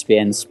rid of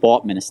Spain's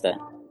sport minister,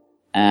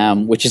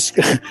 which is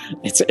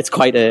it's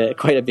quite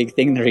a big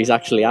thing that he's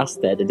actually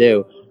asked there to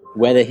do.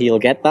 Whether he'll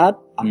get that,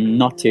 I'm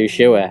not too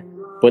sure.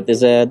 But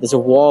there's a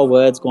war of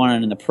words going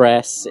on in the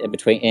press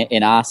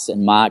in us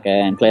and Marca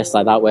and places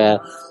like that, where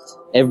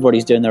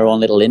everybody's doing their own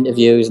little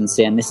interviews and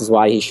saying this is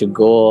why he should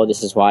go,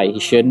 this is why he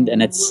shouldn't,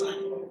 and it's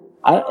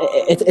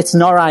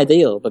not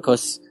ideal,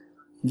 because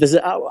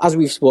as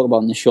we've spoken about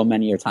on the show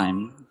many a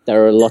time,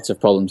 there are lots of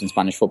problems in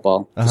Spanish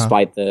football,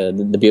 despite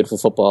the beautiful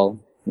football.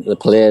 The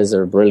players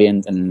are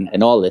brilliant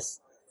and all this.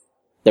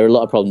 There are a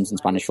lot of problems in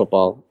Spanish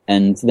football,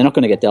 and they're not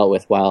going to get dealt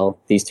with while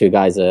these two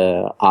guys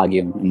are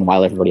arguing and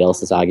while everybody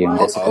else is arguing.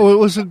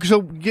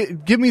 So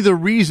give me the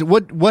reason.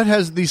 What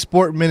has the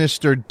sport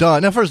minister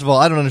done? Now, first of all,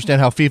 I don't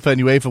understand how FIFA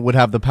and UEFA would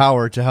have the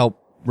power to help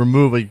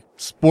remove a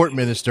sport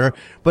minister,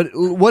 but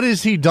what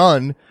has he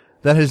done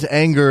that has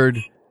angered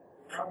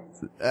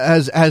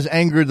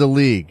the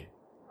league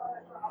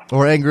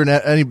or angered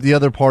any of the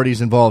other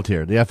parties involved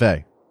here, the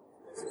FA?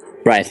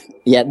 Right.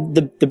 Yeah.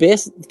 The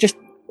base just.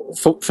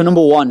 For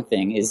number one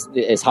thing is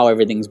how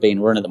everything's being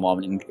run at the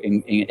moment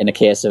in a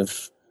case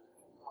of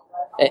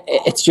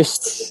it's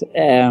just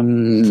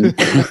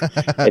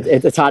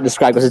it's hard to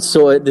describe because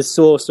there's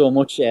so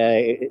much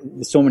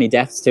there's so many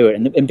depths to it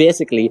and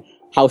basically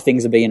how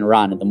things are being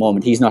run at the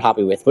moment he's not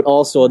happy with, but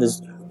also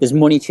there's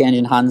money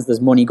changing hands, there's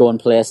money going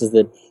places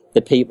that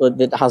the people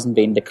that hasn't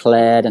been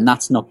declared, and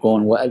that's not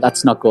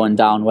going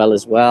down well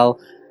as well,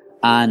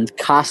 and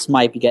CAS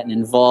might be getting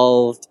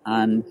involved,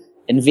 and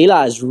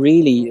Vila is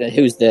really,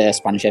 who's the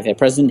Spanish FA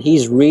president,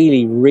 he's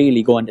really,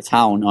 really going to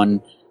town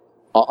on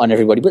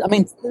everybody. But I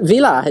mean,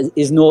 Vila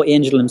is no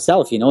angel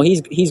himself, you know.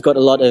 He's got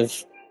a lot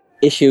of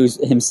issues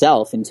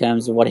himself in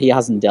terms of what he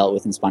hasn't dealt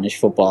with in Spanish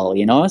football,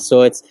 you know.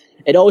 So it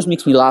always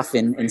makes me laugh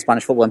in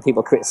Spanish football when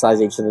people criticize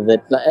each other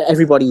that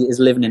everybody is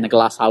living in a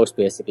glass house,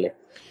 basically.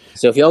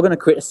 So if you're going to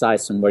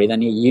criticize somebody,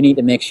 then you need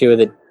to make sure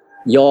that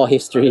your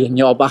history and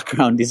your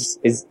background is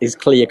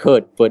clear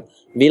cut. But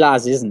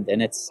Vila's isn't,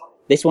 and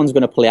this one's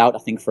going to play out, I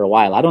think, for a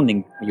while. I don't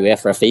think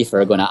UEFA or FIFA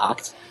are going to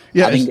act.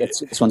 Yeah, I think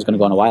this one's going to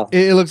go on a while.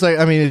 It looks like,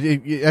 I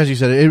mean, as you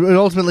said, it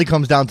ultimately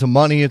comes down to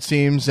money, it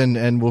seems,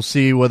 and we'll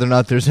see whether or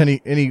not there's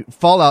any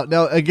fallout.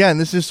 Now, again,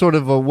 this is sort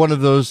of one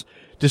of those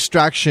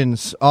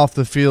distractions off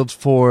the field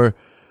for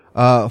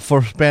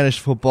Spanish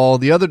football.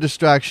 The other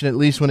distraction, at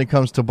least when it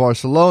comes to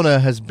Barcelona,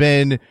 has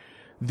been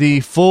the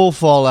full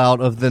fallout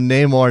of the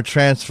Neymar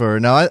transfer.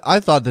 Now, I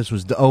thought this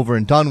was over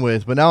and done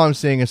with, but now I'm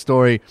seeing a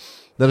story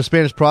that a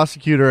Spanish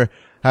prosecutor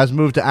has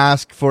moved to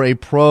ask for a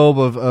probe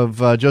of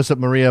Josep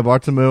Maria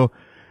Bartomeu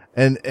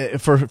and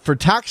for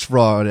tax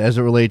fraud as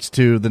it relates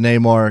to the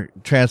Neymar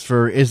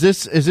transfer. Is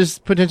this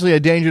potentially a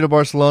danger to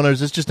Barcelona? Or is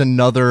this just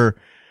another,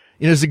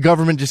 is the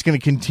government just going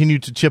to continue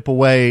to chip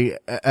away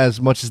as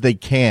much as they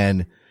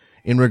can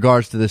in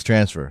regards to this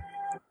transfer?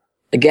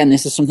 Again,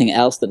 this is something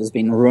else that has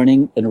been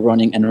running and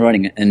running and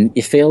running, and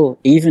you feel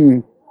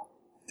even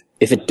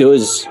if it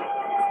does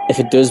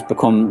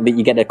become that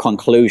you get a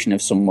conclusion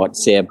of somewhat,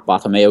 say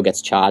Bartomeu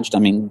gets charged. I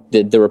mean,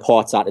 the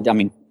reports are, I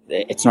mean,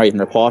 it's not even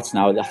reports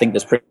now. I think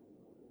there's pretty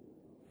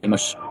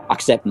much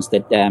acceptance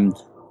that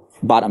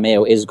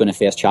Bartomeu is going to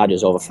face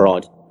charges over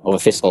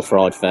fiscal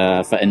fraud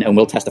and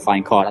will testify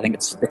in court. I think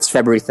it's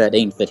February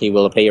 13th that he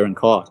will appear in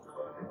court.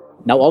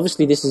 Now,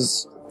 obviously,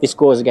 this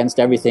goes against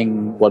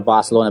everything what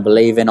Barcelona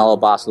believe in, all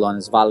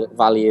Barcelona's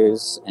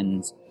values,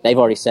 and they've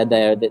already said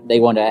they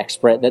want to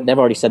express. They've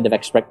already said they've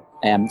expressed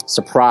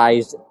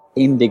surprise,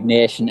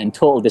 indignation, and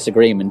total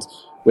disagreement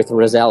with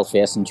Rosell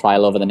facing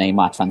trial over the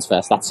Neymar transfer.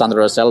 That's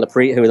Sandro Rosell,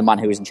 the man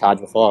who was in charge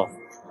before.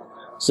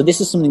 So this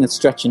is something that's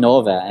stretching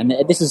over, and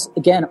this is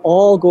again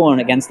all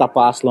going against that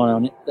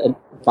Barcelona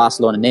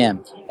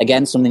name.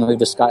 Again, something we've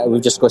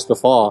discussed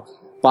before.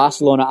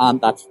 Barcelona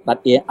aren't that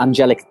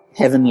angelic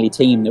heavenly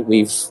team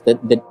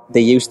that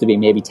they used to be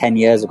maybe 10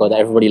 years ago that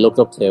everybody looked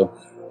up to.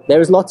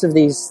 There's lots of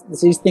these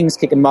things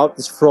kicking about.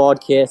 There's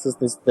fraud cases.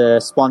 There's the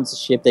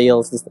sponsorship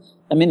deals. This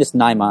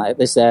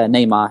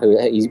Neymar, who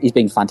he's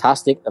been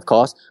fantastic, of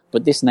course,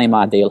 but this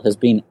Neymar deal has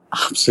been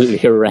absolutely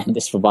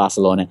horrendous for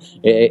Barcelona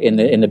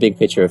in the big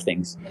picture of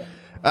things.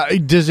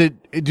 Do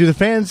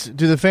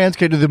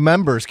the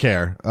members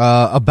care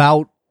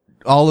about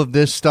all of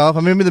this stuff? I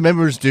mean, maybe the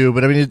members do,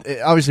 but I mean,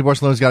 obviously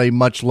Barcelona's got a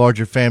much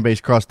larger fan base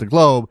across the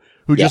globe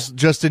who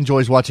just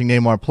enjoys watching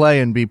Neymar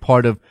play and be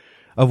part of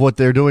what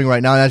they're doing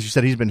right now. And as you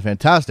said, he's been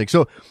fantastic.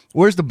 So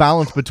where's the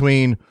balance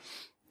between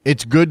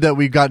it's good that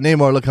we've got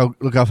Neymar,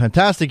 look how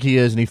fantastic he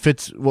is and he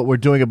fits what we're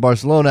doing at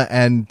Barcelona,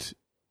 and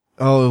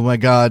oh my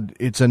God,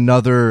 it's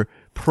another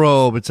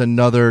probe, it's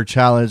another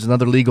challenge,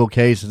 another legal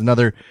case, it's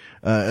another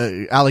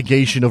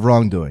allegation of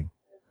wrongdoing.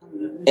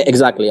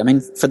 Exactly. I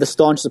mean, for the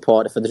staunch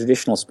supporter, for the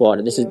traditional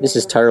supporter, this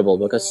is terrible,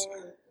 because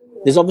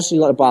there's obviously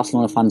a lot of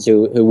Barcelona fans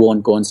who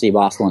won't go and see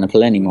Barcelona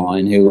play anymore,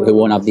 and who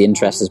won't have the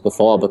interest as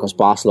before, because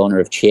Barcelona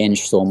have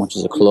changed so much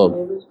as a club.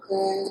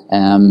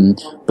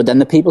 But then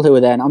the people who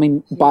were there, I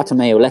mean,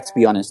 Bartomeu, let's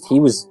be honest, he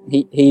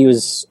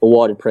was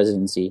awarded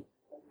presidency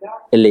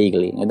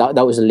illegally.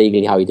 That was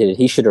illegally how he did it.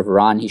 He should have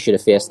run. He should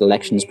have faced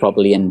elections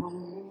properly, and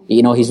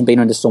he's been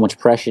under so much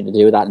pressure to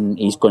do that, and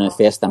he's going to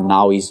face them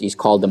now. He's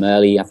called them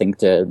early, I think,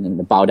 to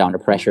bow down to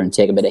pressure and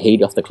take a bit of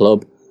heat off the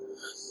club.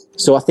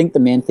 So I think the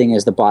main thing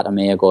is the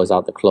Bartomeu goes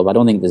out the club. I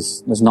don't think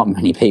there's not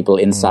many people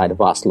inside of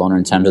Barcelona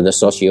in terms of the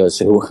socios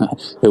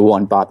who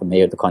want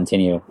Bartomeu to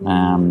continue.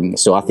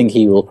 So I think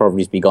he will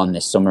probably be gone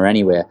this summer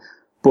anyway.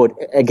 But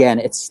again,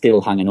 it's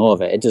still hanging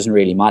over. It doesn't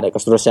really matter,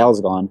 because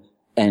Rosell's gone,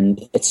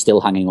 and it's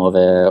still hanging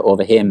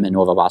over him and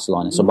over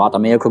Barcelona. So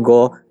Bartomeu could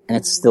go, and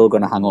it's still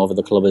going to hang over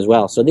the club as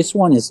well. So this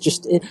one is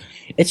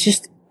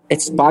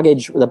it's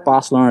baggage that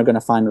Barcelona are going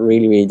to find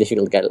really, really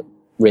difficult to get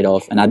rid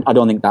of. And I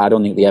don't think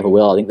they ever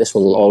will. I think this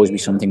will always be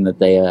something that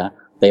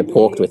they're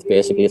poked with,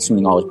 basically. It's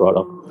something always brought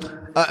up.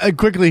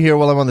 Quickly here,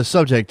 while I'm on the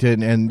subject,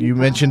 and you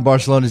mentioned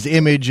Barcelona's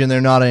image, and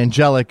they're not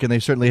angelic, and they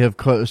certainly have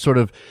sort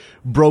of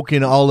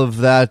broken all of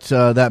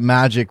that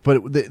magic.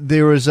 But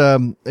there was,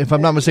 if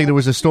I'm not mistaken, there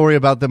was a story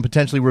about them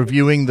potentially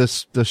reviewing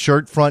the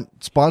shirt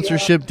front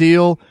sponsorship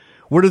deal.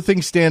 Where do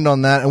things stand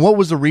on that, and what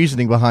was the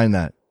reasoning behind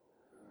that?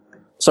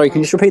 Sorry, can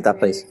you just repeat that,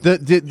 please?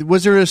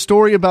 Was there a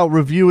story about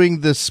reviewing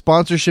the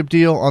sponsorship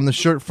deal on the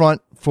shirt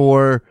front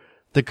for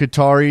the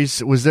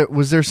Qataris?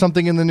 Was there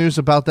something in the news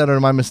about that, or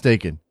am I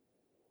mistaken?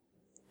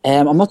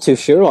 I'm not too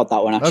sure about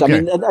that one, actually. Okay.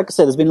 I mean, like I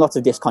said, there's been lots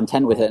of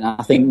discontent with it, and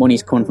I think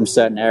money's coming from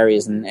certain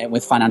areas, and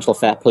with financial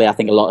fair play, I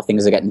think a lot of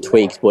things are getting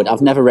tweaked, but I've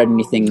never read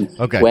anything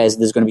where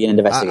there's going to be an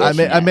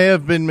investigation. I may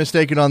have been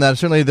mistaken on that.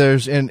 Certainly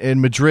there's,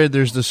 in Madrid,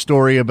 there's the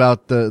story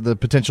about the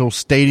potential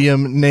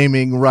stadium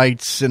naming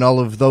rights and all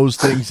of those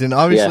things, and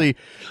obviously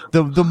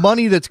the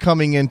money that's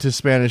coming into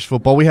Spanish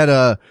football. We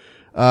had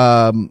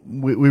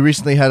we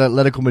recently had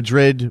Atletico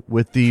Madrid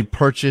with the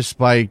purchase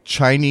by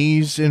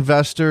Chinese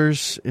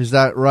investors. Is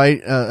that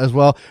right, as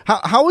well?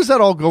 How is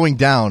that all going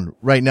down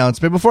right now in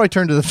Spain? Before I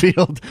turn to the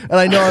field, and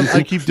I know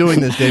I keep doing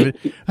this, David,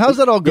 how's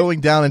that all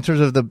going down in terms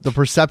of the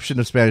perception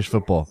of Spanish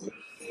football?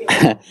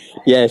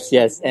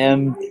 Yes. I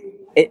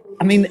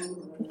mean,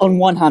 on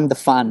one hand, the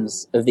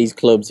fans of these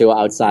clubs who are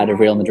outside of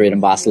Real Madrid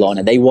and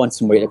Barcelona, they want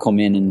somebody to come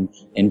in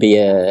and be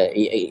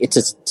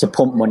to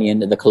pump money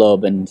into the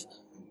club.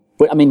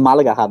 But I mean,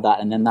 Malaga had that,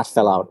 and then that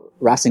fell out.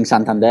 Racing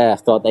Santander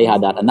thought they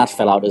had that, and that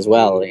fell out as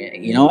well.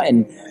 You know,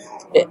 and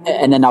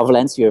then now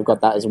Valencia have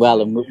got that as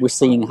well, and we're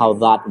seeing how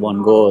that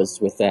one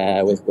goes with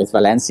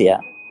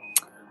Valencia.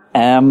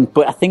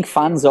 But I think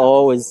fans are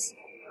always,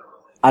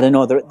 I don't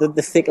know,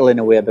 they're fickle in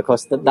a way,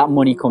 because that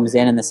money comes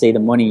in and they see the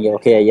money.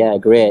 Okay, yeah,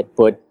 great,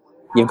 but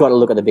you've got to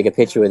look at the bigger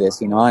picture with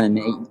this, you know, and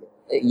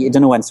you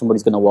don't know when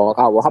somebody's going to walk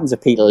out. What happens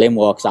if Peter Lim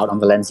walks out on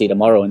Valencia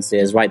tomorrow and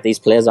says, right, these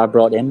players I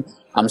brought in,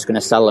 I'm just going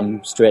to sell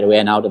them straight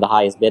away now to the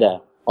highest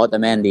bidder,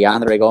 Otamendi,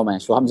 Andre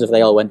Gomes. What happens if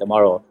they all went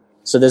tomorrow?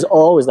 So there's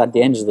always that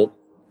danger that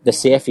the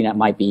safety net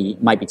might be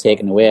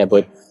taken away.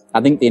 But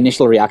I think the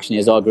initial reaction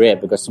is, oh, great,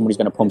 because somebody's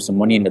going to pump some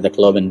money into the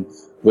club and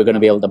we're going to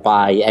be able to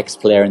buy X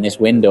player in this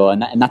window.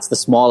 And that's the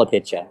smaller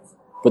picture.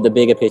 But the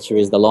bigger picture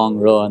is the long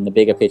run. The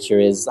bigger picture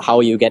is, how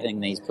are you getting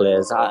these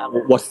players?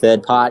 What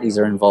third parties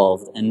are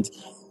involved? And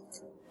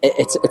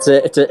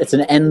it's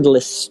an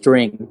endless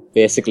string,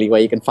 basically,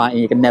 where you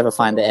can never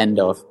find the end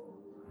of.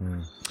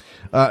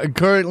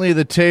 Currently,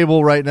 the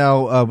table right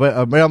now,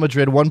 Real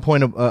Madrid 1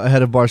 point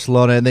ahead of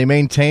Barcelona, and they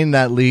maintain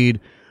that lead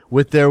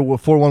with their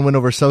 4-1 win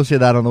over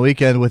Sociedad on the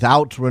weekend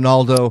without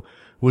Ronaldo,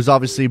 who was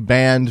obviously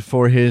banned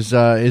for his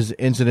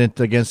incident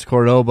against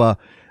Cordoba.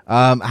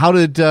 How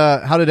did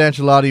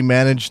Ancelotti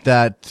manage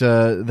that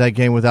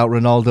game without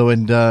Ronaldo?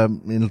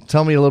 And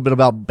tell me a little bit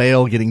about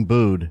Bale getting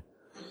booed.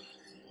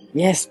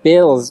 Yes,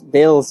 Bale's.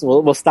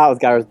 We'll start with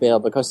Gareth Bale,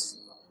 because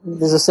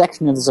there's a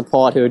section of the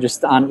support who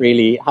just haven't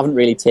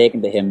really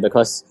taken to him,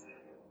 because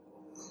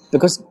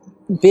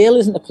Bale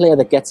isn't a player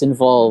that gets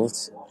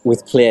involved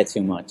with play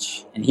too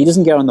much, and he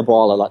doesn't get on the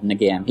ball a lot in the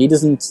game. He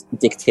doesn't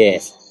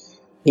dictate.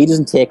 He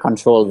doesn't take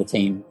control of the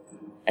team.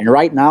 And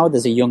right now,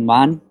 there's a young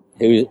man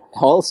who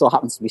also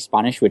happens to be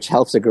Spanish, which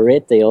helps a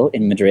great deal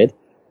in Madrid,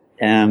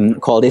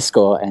 called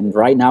Isco. And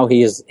right now,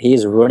 he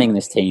is running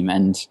this team.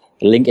 And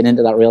linking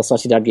into that Real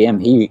Sociedad game,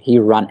 he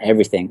ran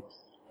everything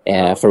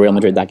for Real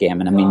Madrid that game.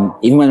 And I mean,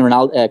 even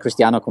when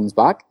Cristiano comes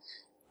back,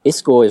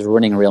 Isco is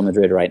running Real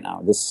Madrid right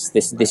now.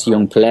 This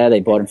young player, they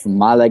bought him from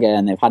Malaga,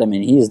 and they've had him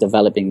in. He's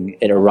developing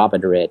at a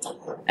rapid rate,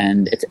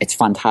 and it's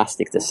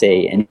fantastic to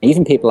see. And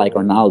even people like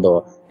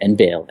Ronaldo and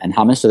Bale and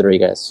James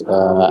Rodriguez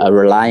are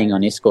relying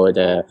on Isco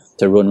to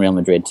run Real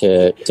Madrid,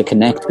 to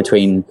connect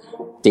between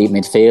deep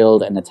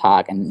midfield and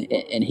attack, and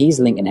he's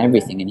linking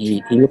everything. And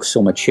he looks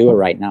so mature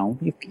right now.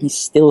 He's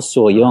still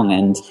so young,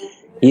 and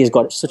he has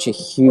got such a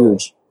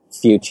huge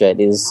future.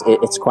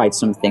 It's quite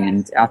something,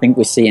 and I think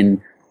we're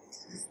seeing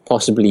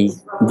possibly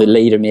the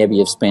leader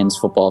maybe of Spain's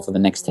football for the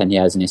next 10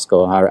 years in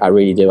Isco. I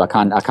really do. I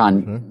can't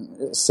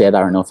say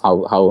that enough,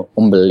 how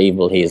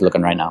unbelievable he is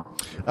looking right now.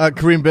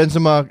 Karim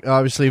Benzema,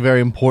 obviously very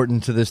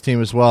important to this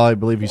team as well. I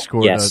believe he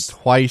scored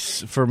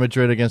twice for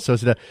Madrid against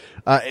Sociedad.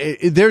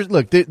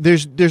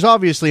 There's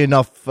obviously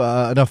enough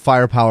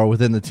firepower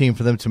within the team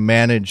for them to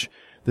manage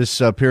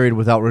this period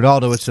without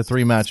Ronaldo. It's a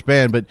 3-match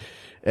ban, but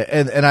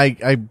and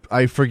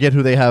I forget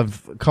who they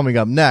have coming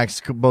up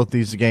next, both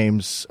these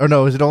games. Or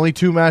no, is it only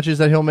 2 matches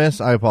that he'll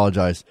miss? I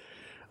apologize.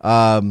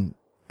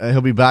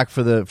 He'll be back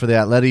for the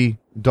Atleti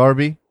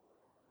derby.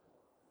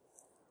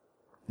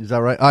 Is that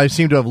right? I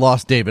seem to have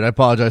lost David. I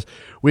apologize.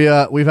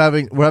 We're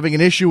having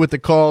an issue with the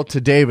call to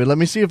David. Let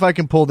me see if I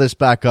can pull this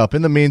back up.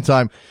 In the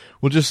meantime,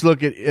 we'll just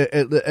look at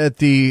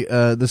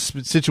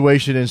the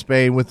situation in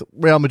Spain with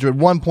Real Madrid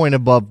 1 point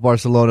above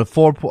Barcelona,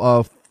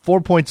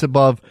 4 points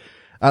above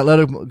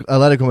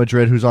Atletico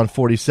Madrid, who's on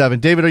 47.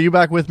 David, are you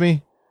back with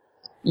me?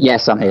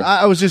 Yes, I'm here.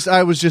 I was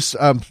just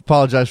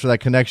apologize for that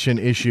connection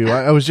issue.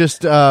 I was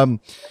just I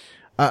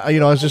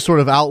was just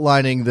sort of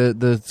outlining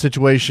the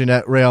situation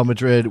at Real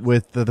Madrid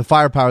with the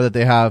firepower that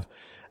they have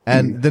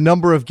and the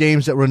number of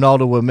games that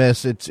Ronaldo will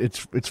miss.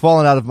 It's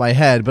fallen out of my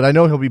head, but I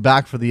know he'll be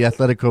back for the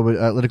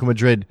Atletico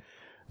Madrid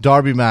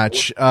derby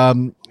match.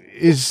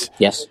 Is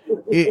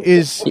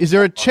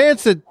there a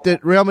chance that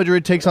Real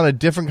Madrid takes on a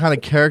different kind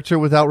of character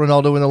without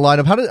Ronaldo in the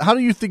lineup? How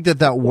do you think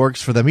that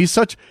works for them? He's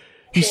such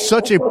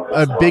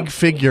a big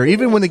figure.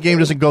 Even when the game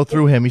doesn't go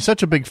through him, he's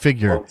such a big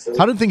figure.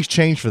 How do things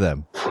change for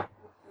them?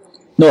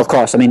 No, of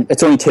course. I mean,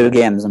 it's only 2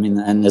 games. I mean,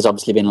 and there's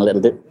obviously been a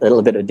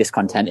little bit of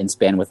discontent in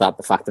Spain with that.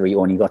 The fact that he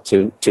only got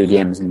two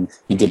games and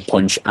he did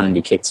punch and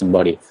he kicked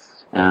somebody.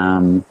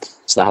 So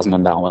that hasn't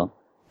gone down well.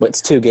 But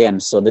it's 2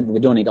 games, so they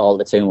don't need all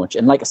the too much.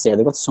 And like I say,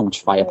 they've got so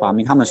much firepower. I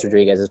mean, James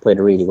Rodriguez has played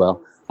really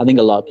well. I think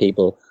a lot of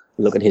people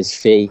look at his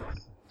fee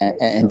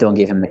and don't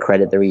give him the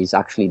credit that he's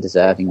actually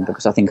deserving,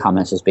 because I think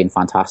James has been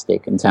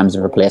fantastic in terms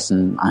of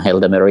replacing Angel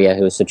Di Maria,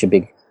 who is such a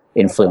big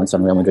influence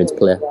on Real Madrid's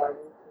play.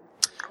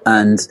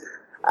 And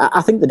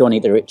I think they don't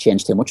need to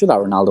change too much without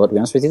Ronaldo, to be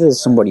honest with you.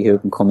 There's somebody who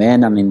can come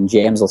in. I mean,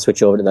 James will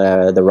switch over to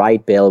the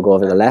right, Bale will go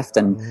over to the left,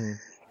 and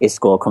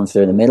Isco comes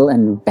through the middle,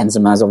 and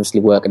Benzema's obviously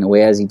working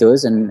away as he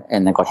does, and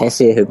they've got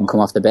Hesse who can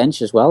come off the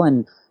bench as well,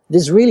 and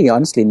there's really,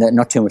 honestly,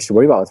 not too much to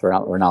worry about with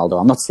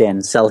Ronaldo. I'm not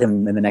saying sell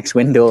him in the next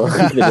window,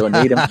 they don't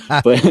need him,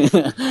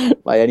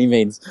 but by any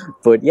means.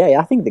 But yeah,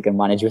 I think they can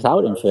manage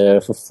without him for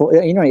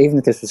 4, even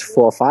if this was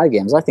 4 or 5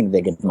 games, I think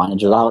they could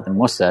manage without him,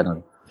 most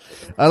certainly.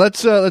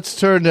 Let's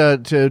turn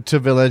to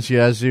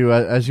Valencia, as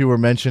you were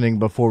mentioning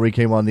before we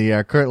came on the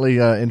air. Currently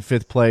in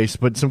 5th place,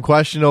 but some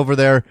question over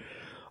their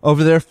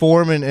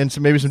form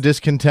and maybe some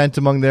discontent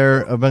among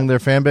their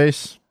fan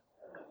base.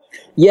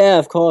 Yeah,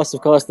 of course.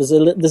 There's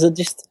a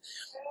just,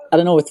 I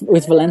don't know,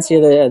 with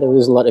Valencia there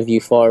was a lot of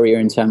euphoria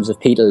in terms of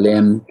Peter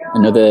Lim,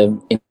 another.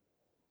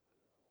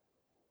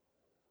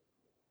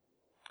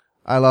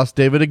 I lost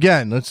David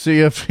again. Let's see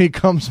if he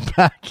comes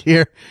back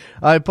here.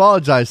 I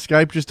apologize.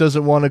 Skype just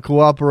doesn't want to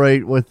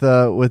cooperate with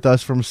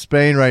us from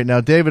Spain right now.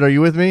 David, are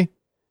you with me?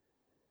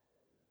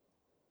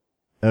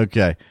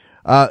 Okay.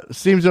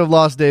 Seems to have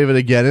lost David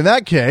again. In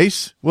that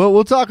case,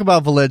 we'll talk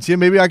about Valencia.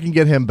 Maybe I can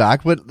get him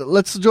back, but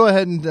let's go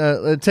ahead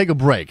and take a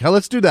break.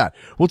 Let's do that.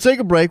 We'll take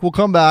a break. We'll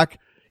come back.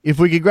 If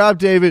we can grab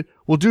David,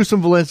 we'll do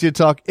some Valencia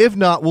talk. If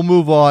not, we'll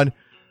move on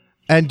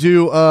and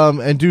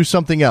do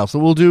something else. So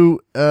we'll do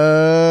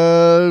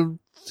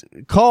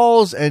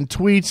calls and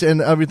tweets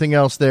and everything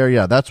else there.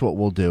 Yeah, that's what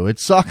we'll do.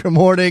 It's Soccer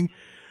Morning.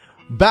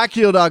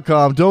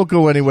 Backheel.com. Don't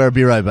go anywhere.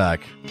 Be right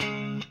back.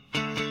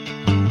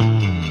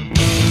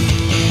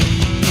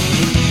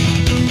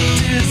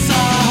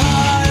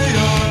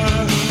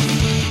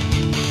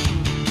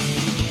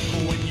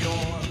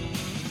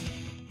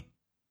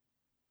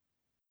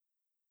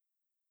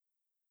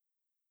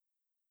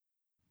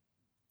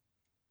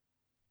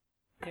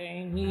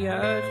 Ain't the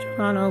urge to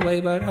run away,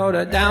 but hold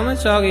her down with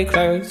soggy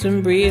clothes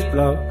and breeze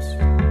blocks.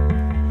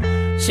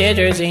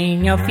 Shitters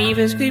in your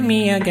fevers, greet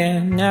me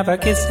again. Never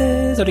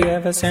kisses, or do you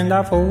ever send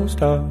a full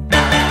stop?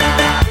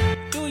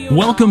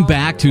 Welcome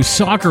back to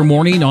Soccer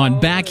Morning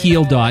on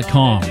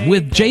Backheel.com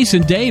with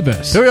Jason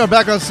Davis. Here we are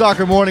back on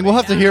Soccer Morning. We'll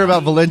have to hear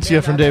about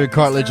Valencia from David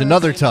Cartlidge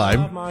another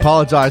time.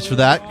 Apologize for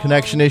that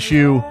connection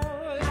issue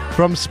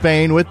from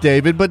Spain with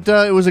David, but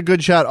it was a good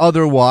chat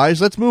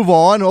otherwise. Let's move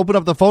on. Open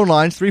up the phone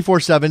lines,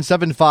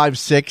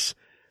 347-756-6276,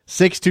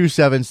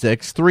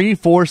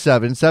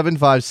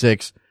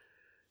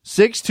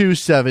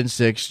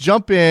 347-756-6276.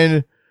 Jump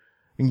in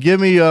and give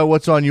me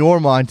what's on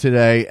your mind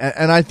today.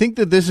 And I think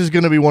that this is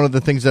going to be one of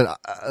the things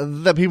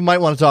that people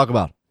might want to talk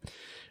about.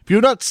 If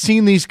you've not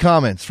seen these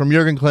comments from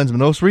Jurgen Klinsmann,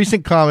 most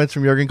recent comments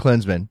from Jurgen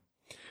Klinsmann,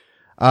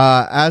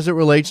 as it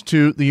relates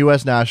to the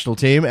U.S. national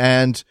team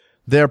and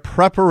their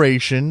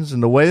preparations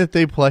and the way that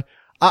they play.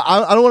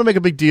 I don't want to make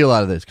a big deal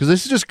out of this because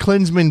this is just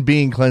Klinsmann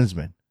being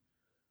Klinsmann.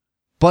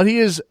 But he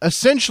has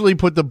essentially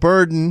put the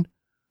burden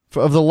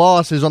of the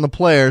losses on the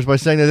players by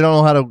saying that they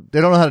don't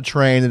know how to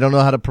train, they don't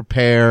know how to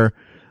prepare.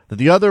 That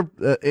the other,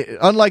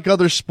 unlike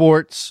other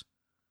sports,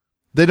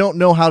 they don't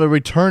know how to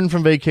return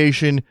from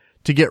vacation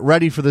to get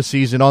ready for the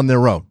season on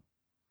their own.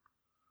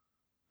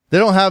 They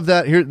don't have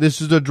that here.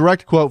 This is a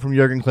direct quote from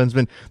Jurgen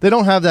Klinsmann. They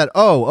don't have that,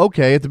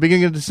 at the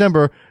beginning of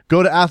December,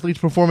 go to Athletes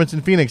Performance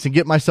in Phoenix and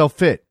get myself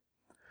fit.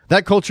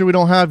 That culture we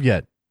don't have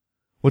yet.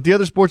 What the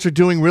other sports are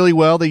doing really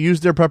well, they use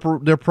their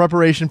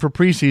preparation for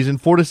preseason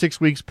 4 to 6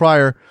 weeks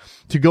prior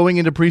to going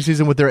into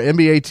preseason with their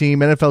NBA team,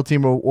 NFL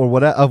team, or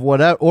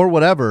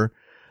whatever.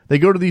 They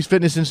go to these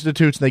fitness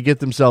institutes and they get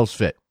themselves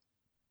fit.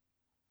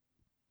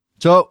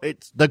 So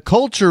the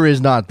culture is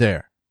not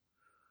there.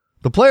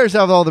 The players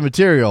have all the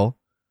material.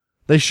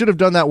 They should have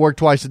done that work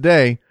twice a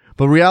day,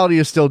 but reality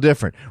is still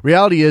different.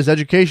 Reality is,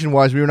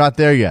 education-wise, we are not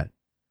there yet.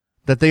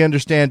 That they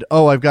understand,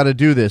 I've got to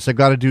do this, I've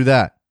got to do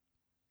that.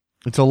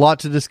 It's a lot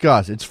to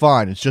discuss. It's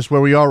fine. It's just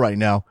where we are right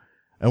now,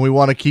 and we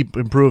want to keep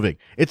improving.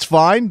 It's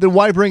fine, then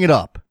why bring it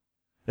up?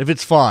 if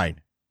it's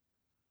fine.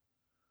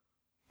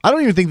 I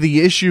don't even think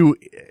the issue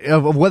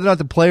of whether or not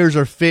the players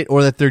are fit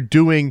or that they're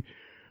doing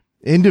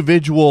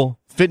individual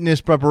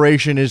fitness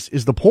preparation is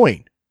the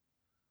point.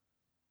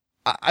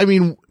 I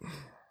mean,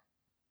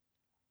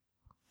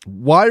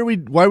 why are we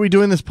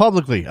doing this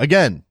publicly?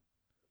 Again,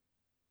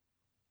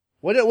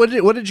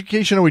 what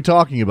education are we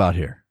talking about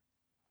here?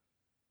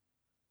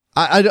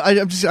 I'm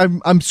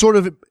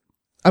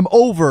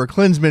over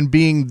Klinsmann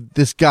being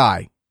this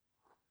guy.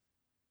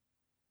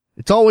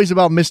 It's always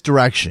about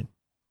misdirection.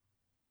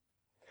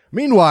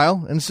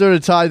 Meanwhile, and sort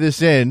of tie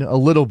this in a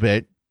little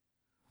bit,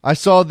 I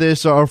saw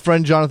this, our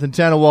friend Jonathan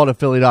Tannewald at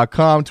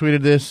Philly.com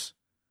tweeted this.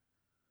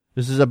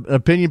 This is an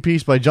opinion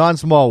piece by John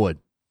Smallwood,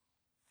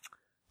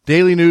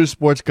 Daily News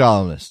sports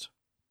columnist.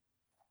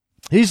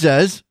 He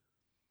says,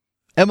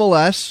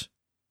 MLS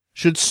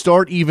should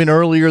start even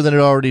earlier than it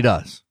already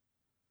does.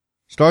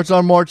 Starts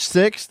on March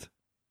 6th.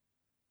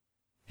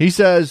 He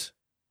says,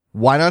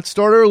 why not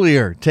start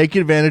earlier? Take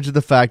advantage of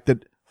the fact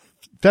that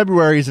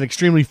February is an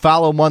extremely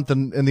fallow month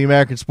in the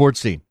American sports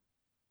scene.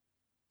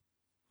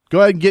 Go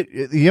ahead and get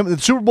the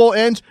Super Bowl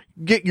ends.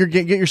 Get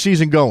your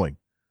season going.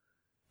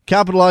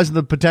 Capitalize on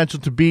the potential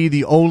to be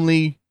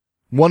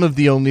one of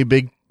the only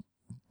big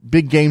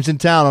games in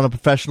town on a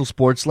professional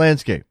sports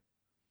landscape.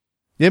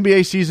 The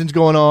NBA season's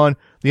going on.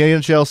 The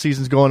NHL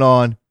season's going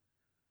on.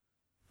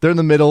 They're in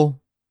the middle.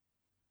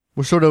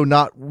 We're sort of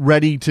not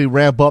ready to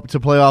ramp up to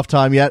playoff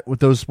time yet with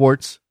those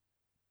sports.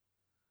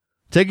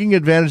 Taking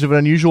advantage of an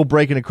unusual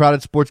break in a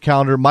crowded sports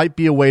calendar might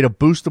be a way to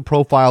boost the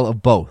profile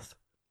of both.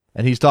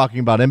 And he's talking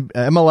about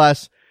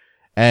MLS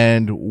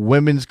and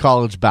women's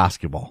college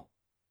basketball.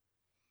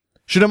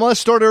 Should MLS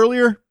start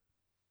earlier?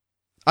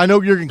 I know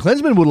Jurgen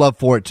Klinsmann would love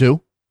for it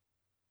too.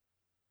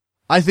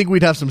 I think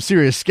we'd have some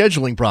serious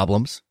scheduling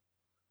problems.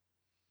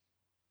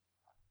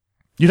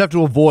 You'd have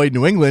to avoid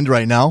New England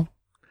right now.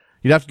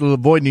 You'd have to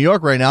avoid New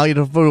York right now. You'd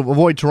have to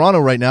avoid Toronto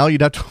right now.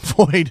 You'd have to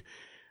avoid,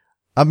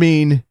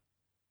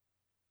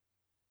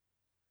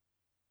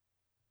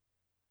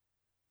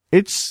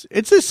 it's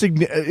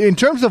in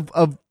terms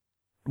of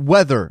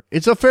weather,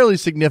 it's a fairly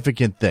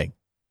significant thing.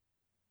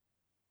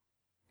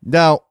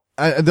 Now,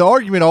 the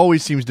argument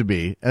always seems to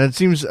be, and it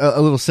seems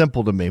a little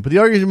simple to me, but the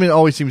argument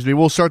always seems to be,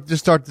 we'll start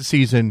the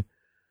season,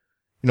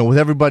 with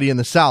everybody in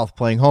the South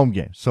playing home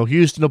games. So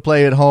Houston will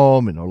play at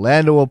home and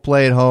Orlando will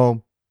play at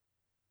home.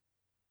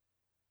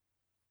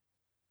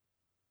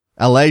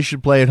 LA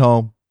should play at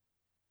home.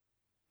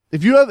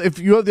 If you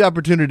have the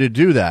opportunity to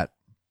do that,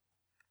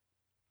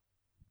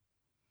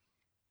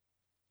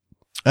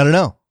 I don't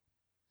know.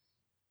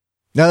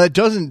 Now it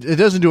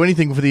doesn't do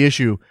anything for the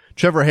issue.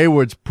 Trevor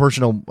Hayward's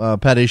personal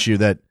pet issue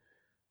that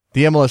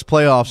the MLS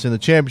playoffs and the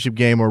championship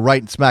game are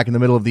right smack in the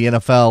middle of the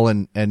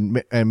NFL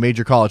and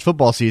major college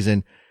football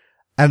season.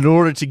 And in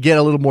order to get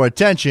a little more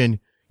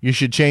attention, you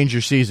should change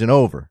your season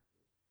over.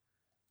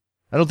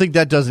 I don't think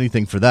that does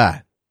anything for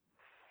that.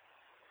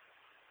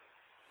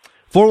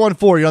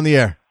 414, you're on the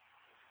air.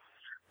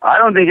 I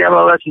don't think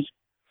MLS should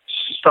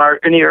start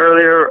any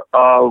earlier.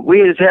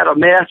 We just had a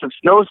massive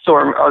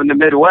snowstorm out in the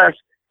Midwest.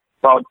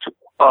 About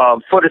a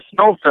foot of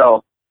snow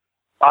fell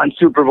on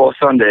Super Bowl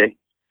Sunday.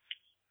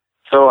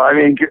 So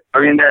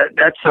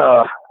that's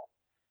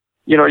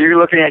you're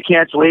looking at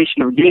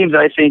cancellation of games.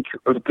 I think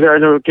or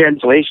the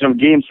cancellation of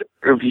games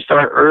if you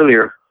start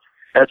earlier.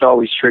 That's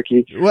always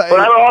tricky. Well, but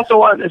I also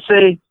wanted to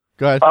say,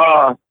 go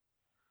ahead.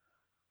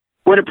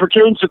 When it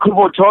pertains to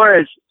Cubo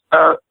Torres,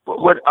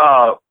 what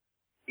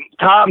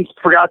Tom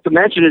forgot to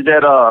mention is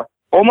that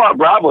Omar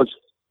Bravo's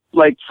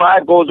like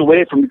 5 goals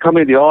away from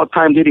becoming the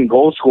all-time leading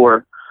goal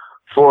scorer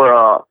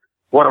for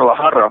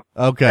Guadalajara.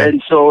 Okay.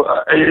 And so,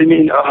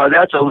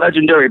 that's a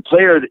legendary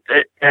player,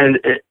 and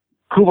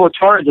Cubo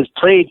Torres has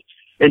played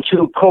in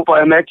 2 Copa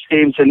MX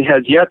games and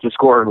has yet to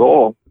score a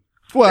goal.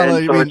 Well,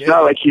 it's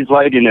not like he's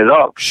lighting it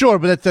up. Sure,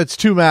 but that's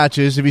 2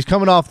 matches. If he's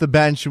coming off the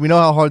bench, we know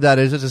how hard that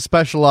is. It's a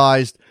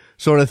specialized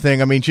sort of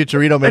thing. I mean,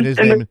 Chicharito made his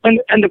name.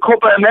 And the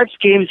Copa MX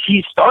games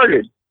he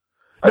started.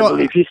 I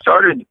believe he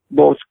started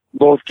both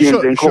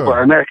games in Copa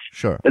MX.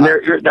 Sure. And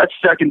that's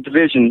second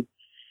division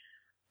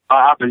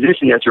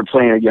opposition that you're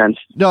playing against.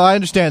 No, I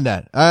understand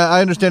that.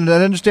 I understand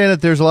that. I understand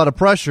that there's a lot of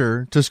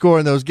pressure to score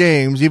in those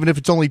games, even if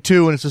it's only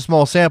 2 and it's a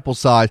small sample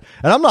size.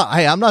 And I'm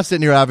not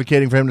sitting here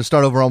advocating for him to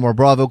start over Omar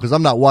Bravo because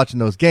I'm not watching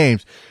those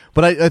games.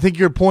 But I think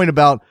your point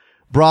about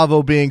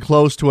Bravo being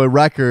close to a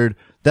record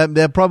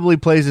that probably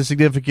plays a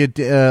significant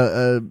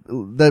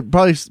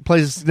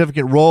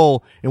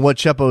role in what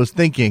Chepo is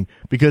thinking,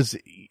 because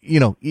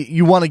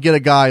you want to get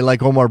a guy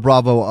like Omar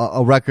Bravo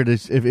a record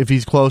if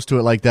he's close to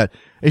it like that.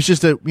 It's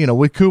just that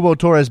with Cubo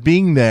Torres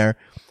being there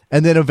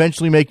and then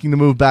eventually making the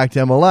move back to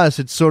MLS,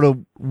 it's sort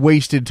of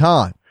wasted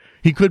time.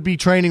 He could be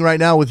training right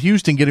now with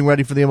Houston, getting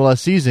ready for the MLS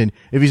season,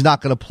 if he's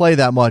not going to play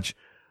that much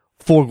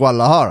for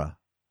Guadalajara.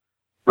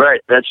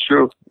 Right, that's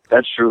true.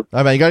 All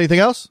right, man, you got anything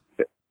else?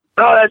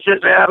 No, that's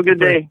it, man. Have a good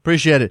day.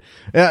 Appreciate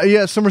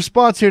it. Some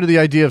response here to the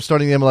idea of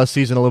starting the MLS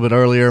season a little bit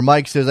earlier.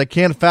 Mike says, I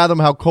can't fathom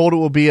how cold it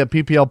will be at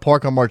PPL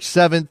Park on March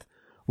 7th,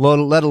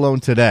 let alone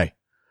today.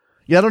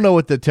 Yeah, I don't know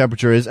what the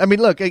temperature is. I mean,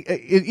 look,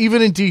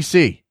 even in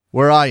D.C.,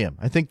 where I am,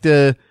 I think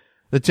the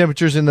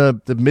temperature's in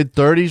the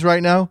mid-30s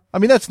right now. I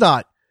mean, it's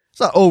not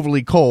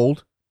overly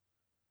cold.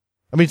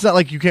 I mean, it's not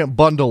like you can't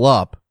bundle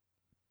up.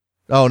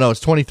 Oh, no,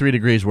 it's 23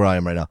 degrees where I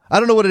am right now. I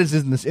don't know what it is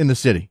in the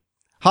city.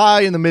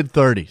 High in the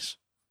mid-30s.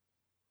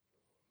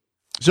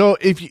 So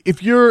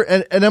if you're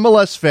an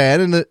MLS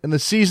fan and the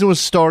season was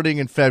starting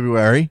in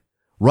February,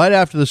 right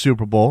after the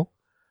Super Bowl,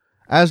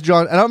 as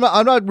John, and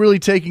I'm not really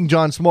taking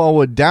John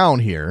Smallwood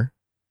down here.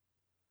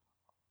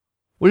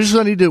 We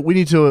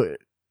need to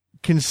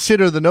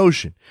consider the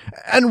notion.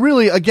 And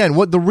really, again,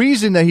 what the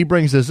reason that he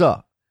brings this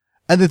up,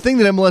 and the thing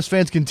that MLS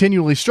fans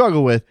continually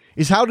struggle with,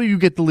 is how do you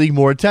get the league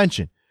more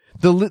attention?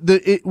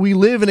 We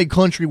live in a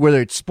country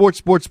where it's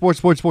sports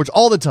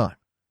all the time.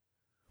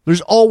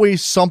 There's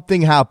always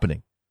something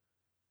happening.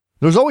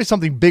 There's always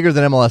something bigger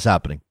than MLS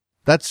happening.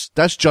 That's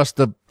just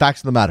the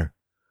facts of the matter.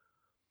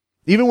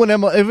 Even when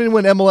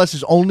MLS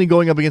is only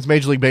going up against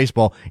Major League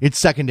Baseball, it's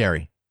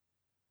secondary.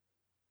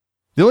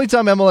 The only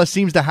time MLS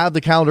seems to have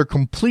the calendar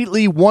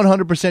completely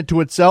 100% to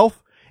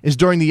itself is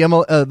during the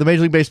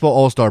Major League Baseball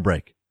All-Star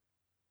break.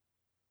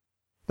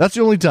 That's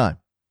the only time.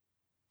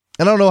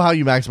 And I don't know how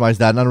you maximize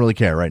that, and I don't really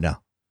care right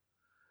now.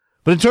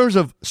 But in terms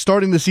of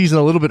starting the season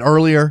a little bit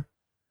earlier,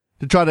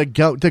 to try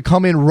to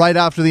come in right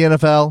after the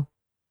NFL,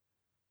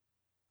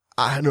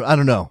 I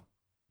don't know.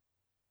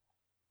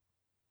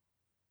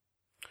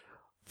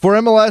 For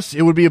MLS,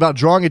 it would be about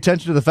drawing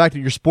attention to the fact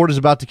that your sport is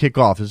about to kick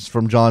off. This is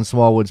from John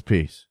Smallwood's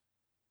piece.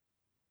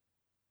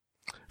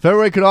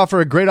 February could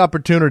offer a great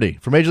opportunity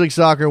for Major League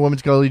Soccer and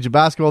Women's Collegiate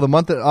Basketball. The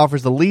month that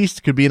offers the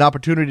least could be an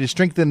opportunity to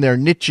strengthen their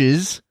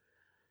niches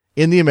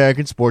in the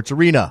American sports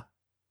arena.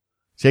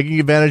 Taking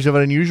advantage of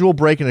an unusual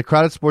break in a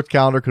crowded sports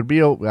calendar could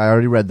be I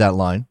already read that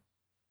line.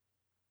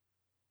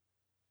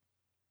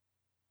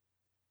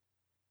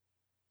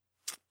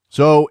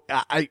 So,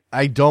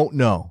 I don't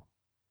know.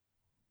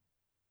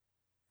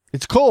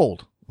 It's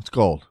cold. It's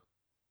cold.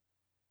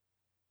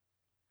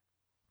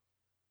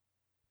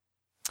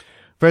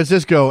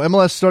 Francisco,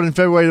 MLS started in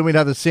February, then we'd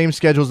have the same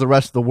schedule as the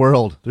rest of the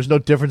world. There's no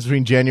difference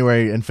between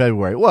January and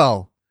February.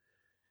 Well,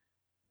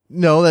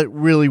 no, that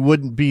really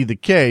wouldn't be the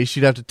case.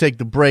 You'd have to take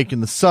the break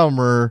in the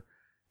summer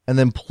and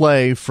then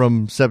play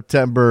from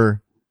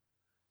September.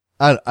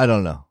 I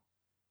don't know.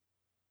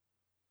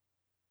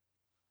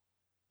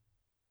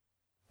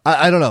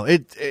 I don't know.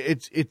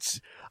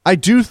 I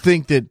do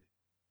think that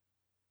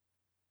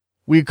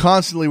we're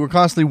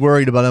constantly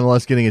worried about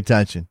MLS getting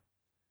attention.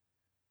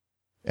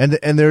 And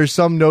there's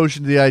some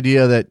notion to the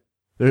idea that,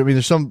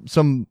 there's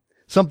something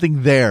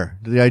there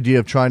to the idea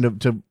of trying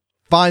to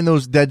find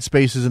those dead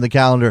spaces in the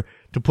calendar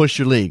to push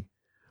your league.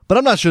 But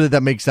I'm not sure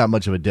that makes that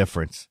much of a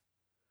difference.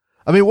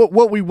 I mean,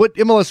 what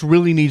MLS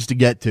really needs to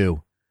get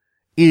to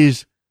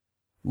is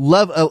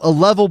a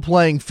level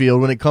playing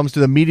field when it comes to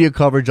the media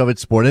coverage of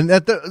its sport. And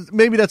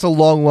maybe that's a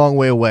long, long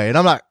way away. And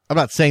I'm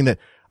not saying that,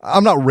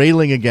 I'm not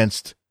railing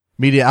against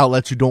media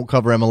outlets who don't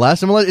cover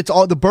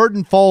MLS. The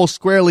burden falls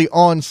squarely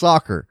on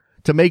soccer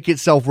to make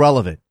itself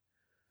relevant.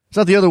 It's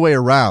not the other way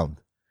around.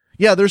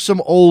 Yeah, there's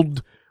some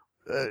old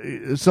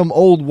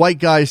white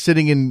guys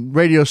sitting in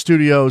radio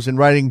studios and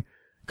writing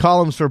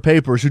columns for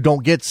papers who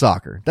don't get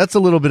soccer. That's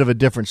a little bit of a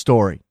different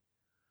story.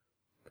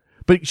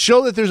 But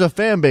show that there's a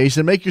fan base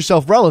and make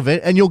yourself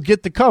relevant, and you'll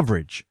get the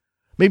coverage.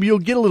 Maybe you'll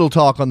get a little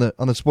talk on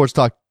the sports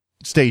talk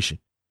station.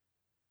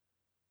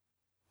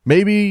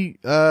 Maybe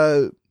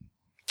the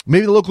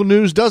local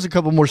news does a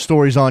couple more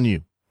stories on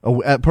you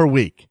per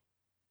week.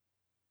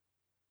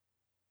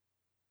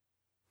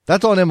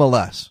 That's on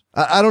MLS.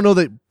 I don't know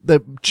that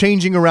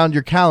changing around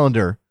your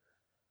calendar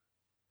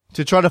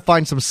to try to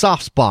find some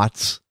soft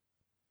spots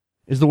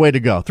is the way to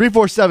go.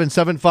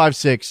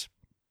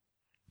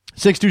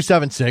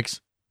 347-756-6276.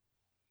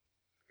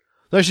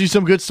 There's actually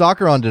some good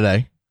soccer on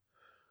today.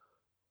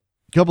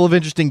 A couple of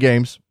interesting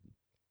games.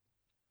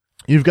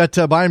 You've got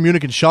Bayern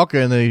Munich and Schalke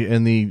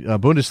in the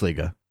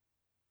Bundesliga.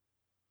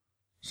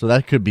 So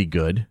that could be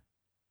good.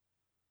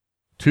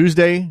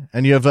 Tuesday,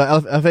 and you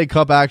have FA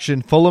Cup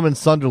action, Fulham and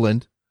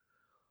Sunderland.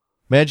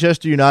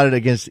 Manchester United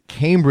against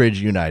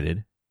Cambridge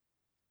United.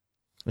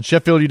 And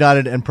Sheffield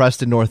United and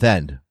Preston North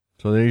End.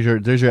 So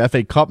there's your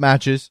FA Cup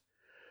matches.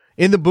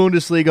 In the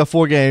Bundesliga,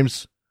 4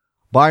 games.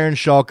 Bayern,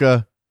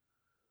 Schalke,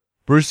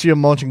 Borussia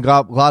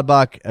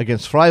Mönchengladbach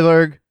against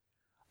Freiburg,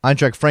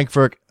 Eintracht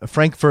Frankfurt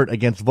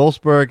against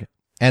Wolfsburg,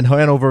 and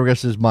Hannover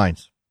versus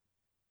Mainz.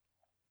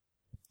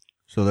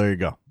 So there you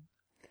go.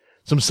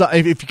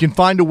 If you can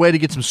find a way to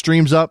get some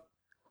streams up,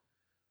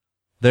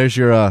 there's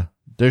your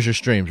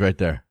streams right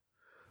there.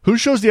 Who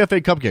shows the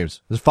FA Cup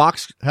games? Does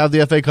Fox have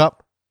the FA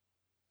Cup?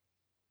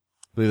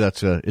 I believe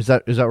that's is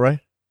that right?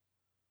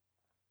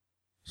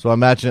 So I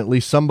imagine at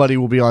least somebody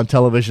will be on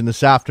television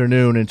this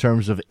afternoon in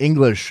terms of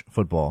English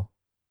football.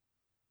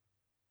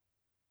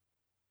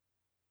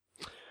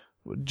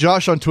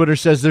 Josh on Twitter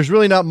says there's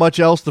really not much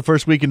else the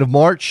first weekend of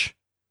March.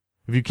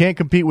 If you can't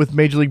compete with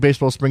Major League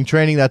Baseball spring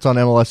training, that's on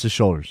MLS's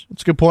shoulders.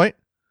 That's a good point.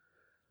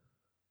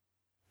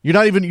 You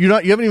haven't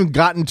even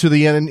gotten to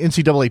the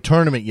NCAA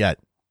tournament yet.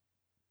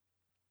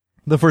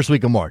 the first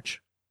week of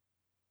March.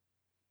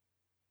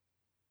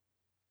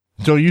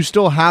 So you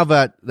still have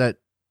that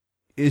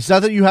it's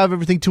not that you have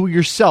everything to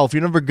yourself.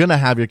 You're never going to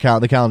have the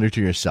calendar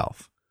to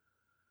yourself.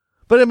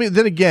 But I mean,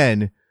 then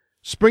again,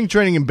 spring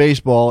training in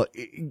baseball,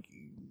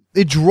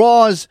 it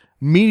draws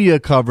media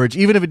coverage,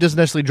 even if it doesn't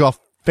necessarily draw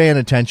fan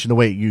attention the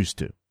way it used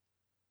to.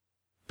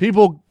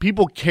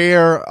 People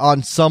care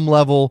on some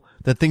level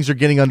that things are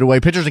getting underway.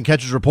 Pitchers and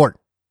catchers report.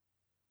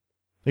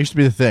 It used to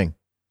be the thing.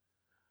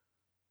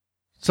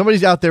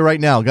 Somebody's out there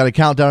right now, got a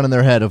countdown in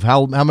their head of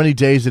how many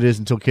days it is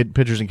until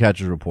pitchers and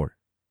catchers report.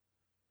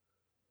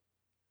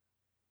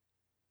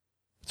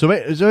 So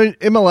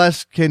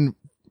MLS can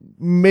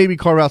maybe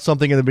carve out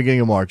something in the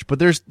beginning of March, but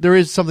there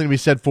is something to be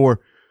said for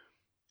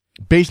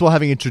baseball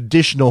having a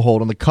traditional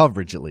hold on the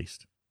coverage, at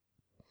least.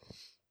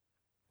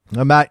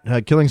 Matt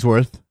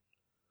Killingsworth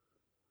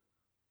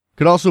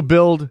could also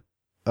build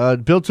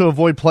to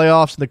avoid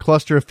playoffs in the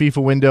cluster of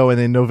FIFA window and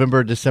the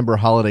November-December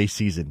holiday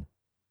season.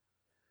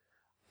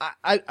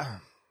 I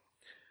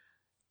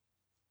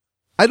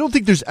don't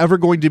think there's ever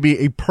going to be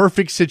a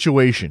perfect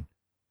situation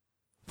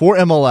for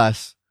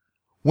MLS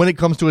when it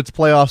comes to its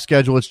playoff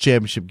schedule, its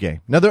championship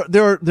game. Now,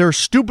 there are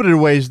stupider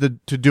ways to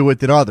do it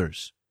than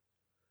others.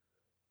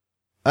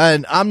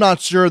 And I'm not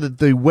sure that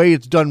the way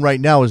it's done right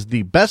now is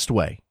the best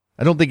way.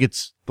 I don't think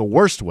it's the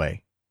worst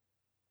way.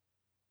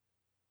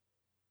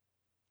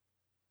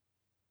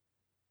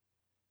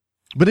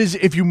 But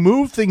if you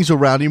move things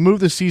around, you move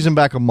the season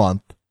back a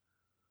month,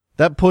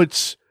 that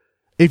puts,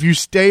 if you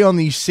stay on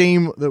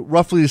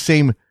roughly the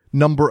same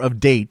number of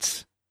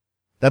dates,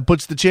 that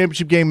puts the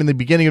championship game in the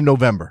beginning of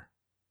November.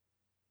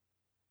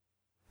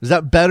 Is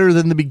that better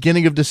than the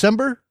beginning of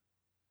December?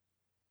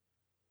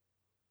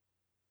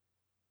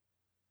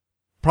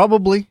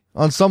 Probably,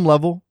 on some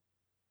level.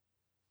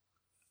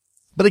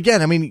 But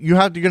again, I mean, you're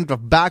going to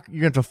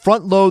have to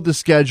front load the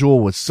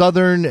schedule with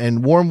southern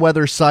and warm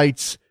weather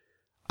sites.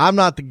 I'm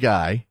not the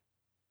guy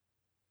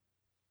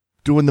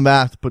doing the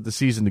math to put the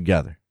season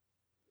together.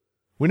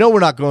 We know we're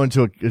not going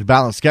to a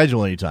balanced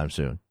schedule anytime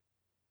soon.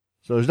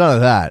 So there's none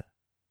of that.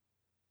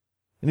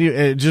 And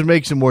it just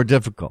makes it more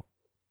difficult.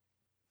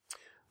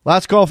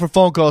 Last call for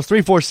phone calls,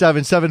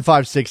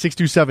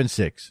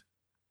 347-756-6276.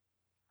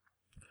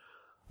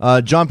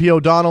 John P.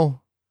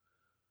 O'Donnell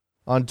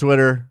on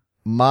Twitter.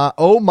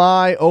 Oh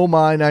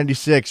my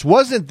 96.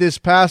 Wasn't this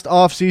past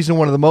offseason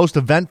one of the most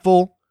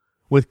eventful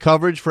with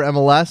coverage for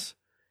MLS?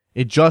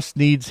 It just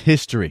needs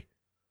history.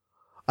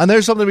 And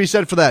there's something to be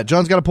said for that.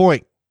 John's got a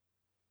point.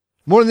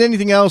 More than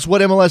anything else,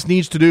 what MLS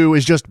needs to do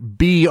is just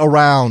be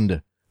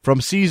around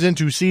from season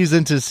to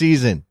season to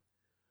season.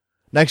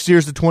 Next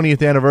year's the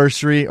 20th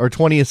anniversary or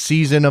 20th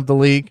season of the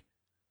league.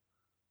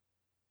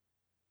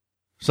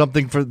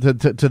 Something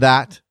to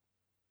that.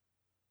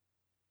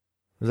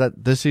 Is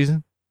that this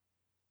season?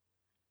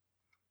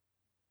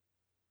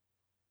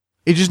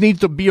 It just needs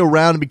to be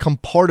around and become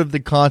part of the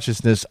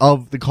consciousness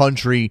of the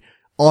country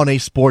on a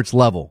sports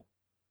level.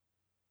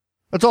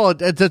 That's all.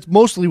 That's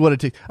mostly what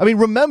it takes. I mean,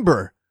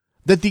 remember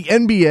that the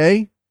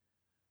NBA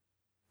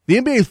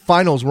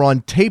finals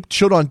were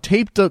showed on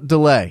tape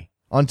delay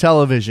on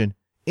television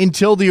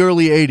until the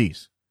early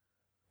 80s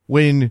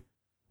when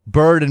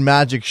Bird and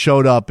Magic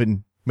showed up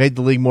and made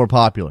the league more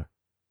popular.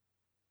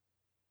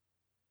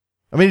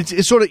 I mean,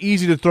 it's sort of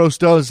easy to throw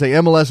stones and say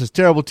MLS has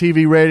terrible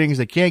TV ratings.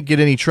 They can't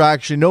get any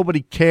traction. Nobody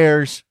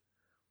cares.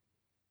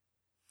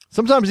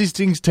 Sometimes these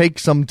things take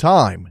some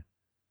time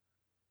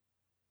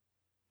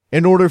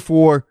in order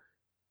for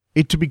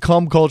it to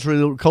become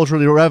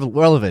culturally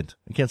relevant.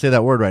 I can't say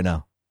that word right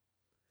now.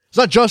 It's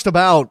not just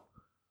about,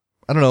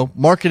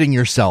 marketing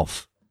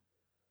yourself.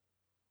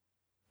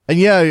 And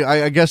yeah,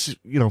 I guess,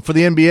 for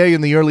the NBA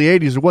in the early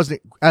 80s, there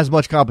wasn't as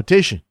much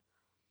competition.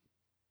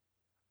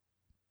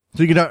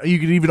 So you could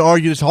even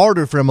argue it's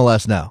harder for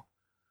MLS now.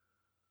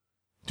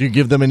 Do you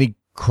give them any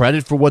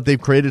credit for what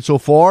they've created so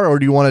far, or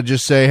do you want to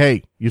just say,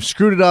 hey, you've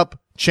screwed it up,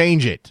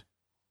 change A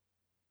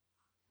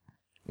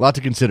lot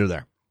to consider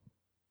there.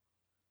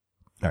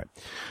 All right.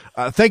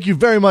 Thank you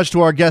very much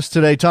to our guests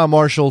today, Tom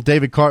Marshall,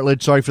 David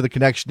Cartlidge. Sorry for the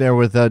connection there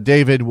with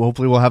David.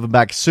 Hopefully we'll have him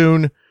back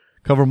soon.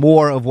 Cover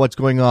more of what's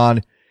going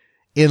on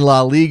in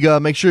La Liga.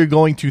 Make sure you're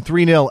going to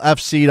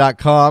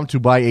 30fc.com to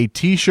buy a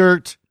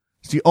t-shirt.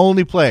 It's the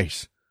only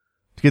place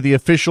to get the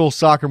official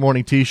Soccer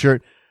Morning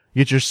t-shirt.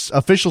 Get your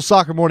official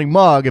Soccer Morning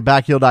mug at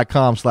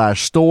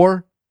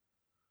backheel.com/store.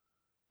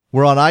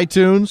 We're on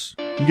iTunes.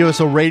 You can give us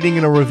a rating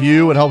and a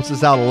review. It helps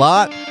us out a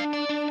lot.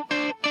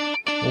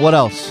 What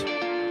else?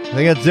 I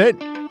think that's it.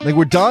 I think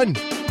we're done.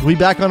 We'll be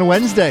back on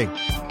Wednesday.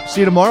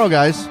 See you tomorrow,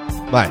 guys.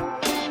 Bye.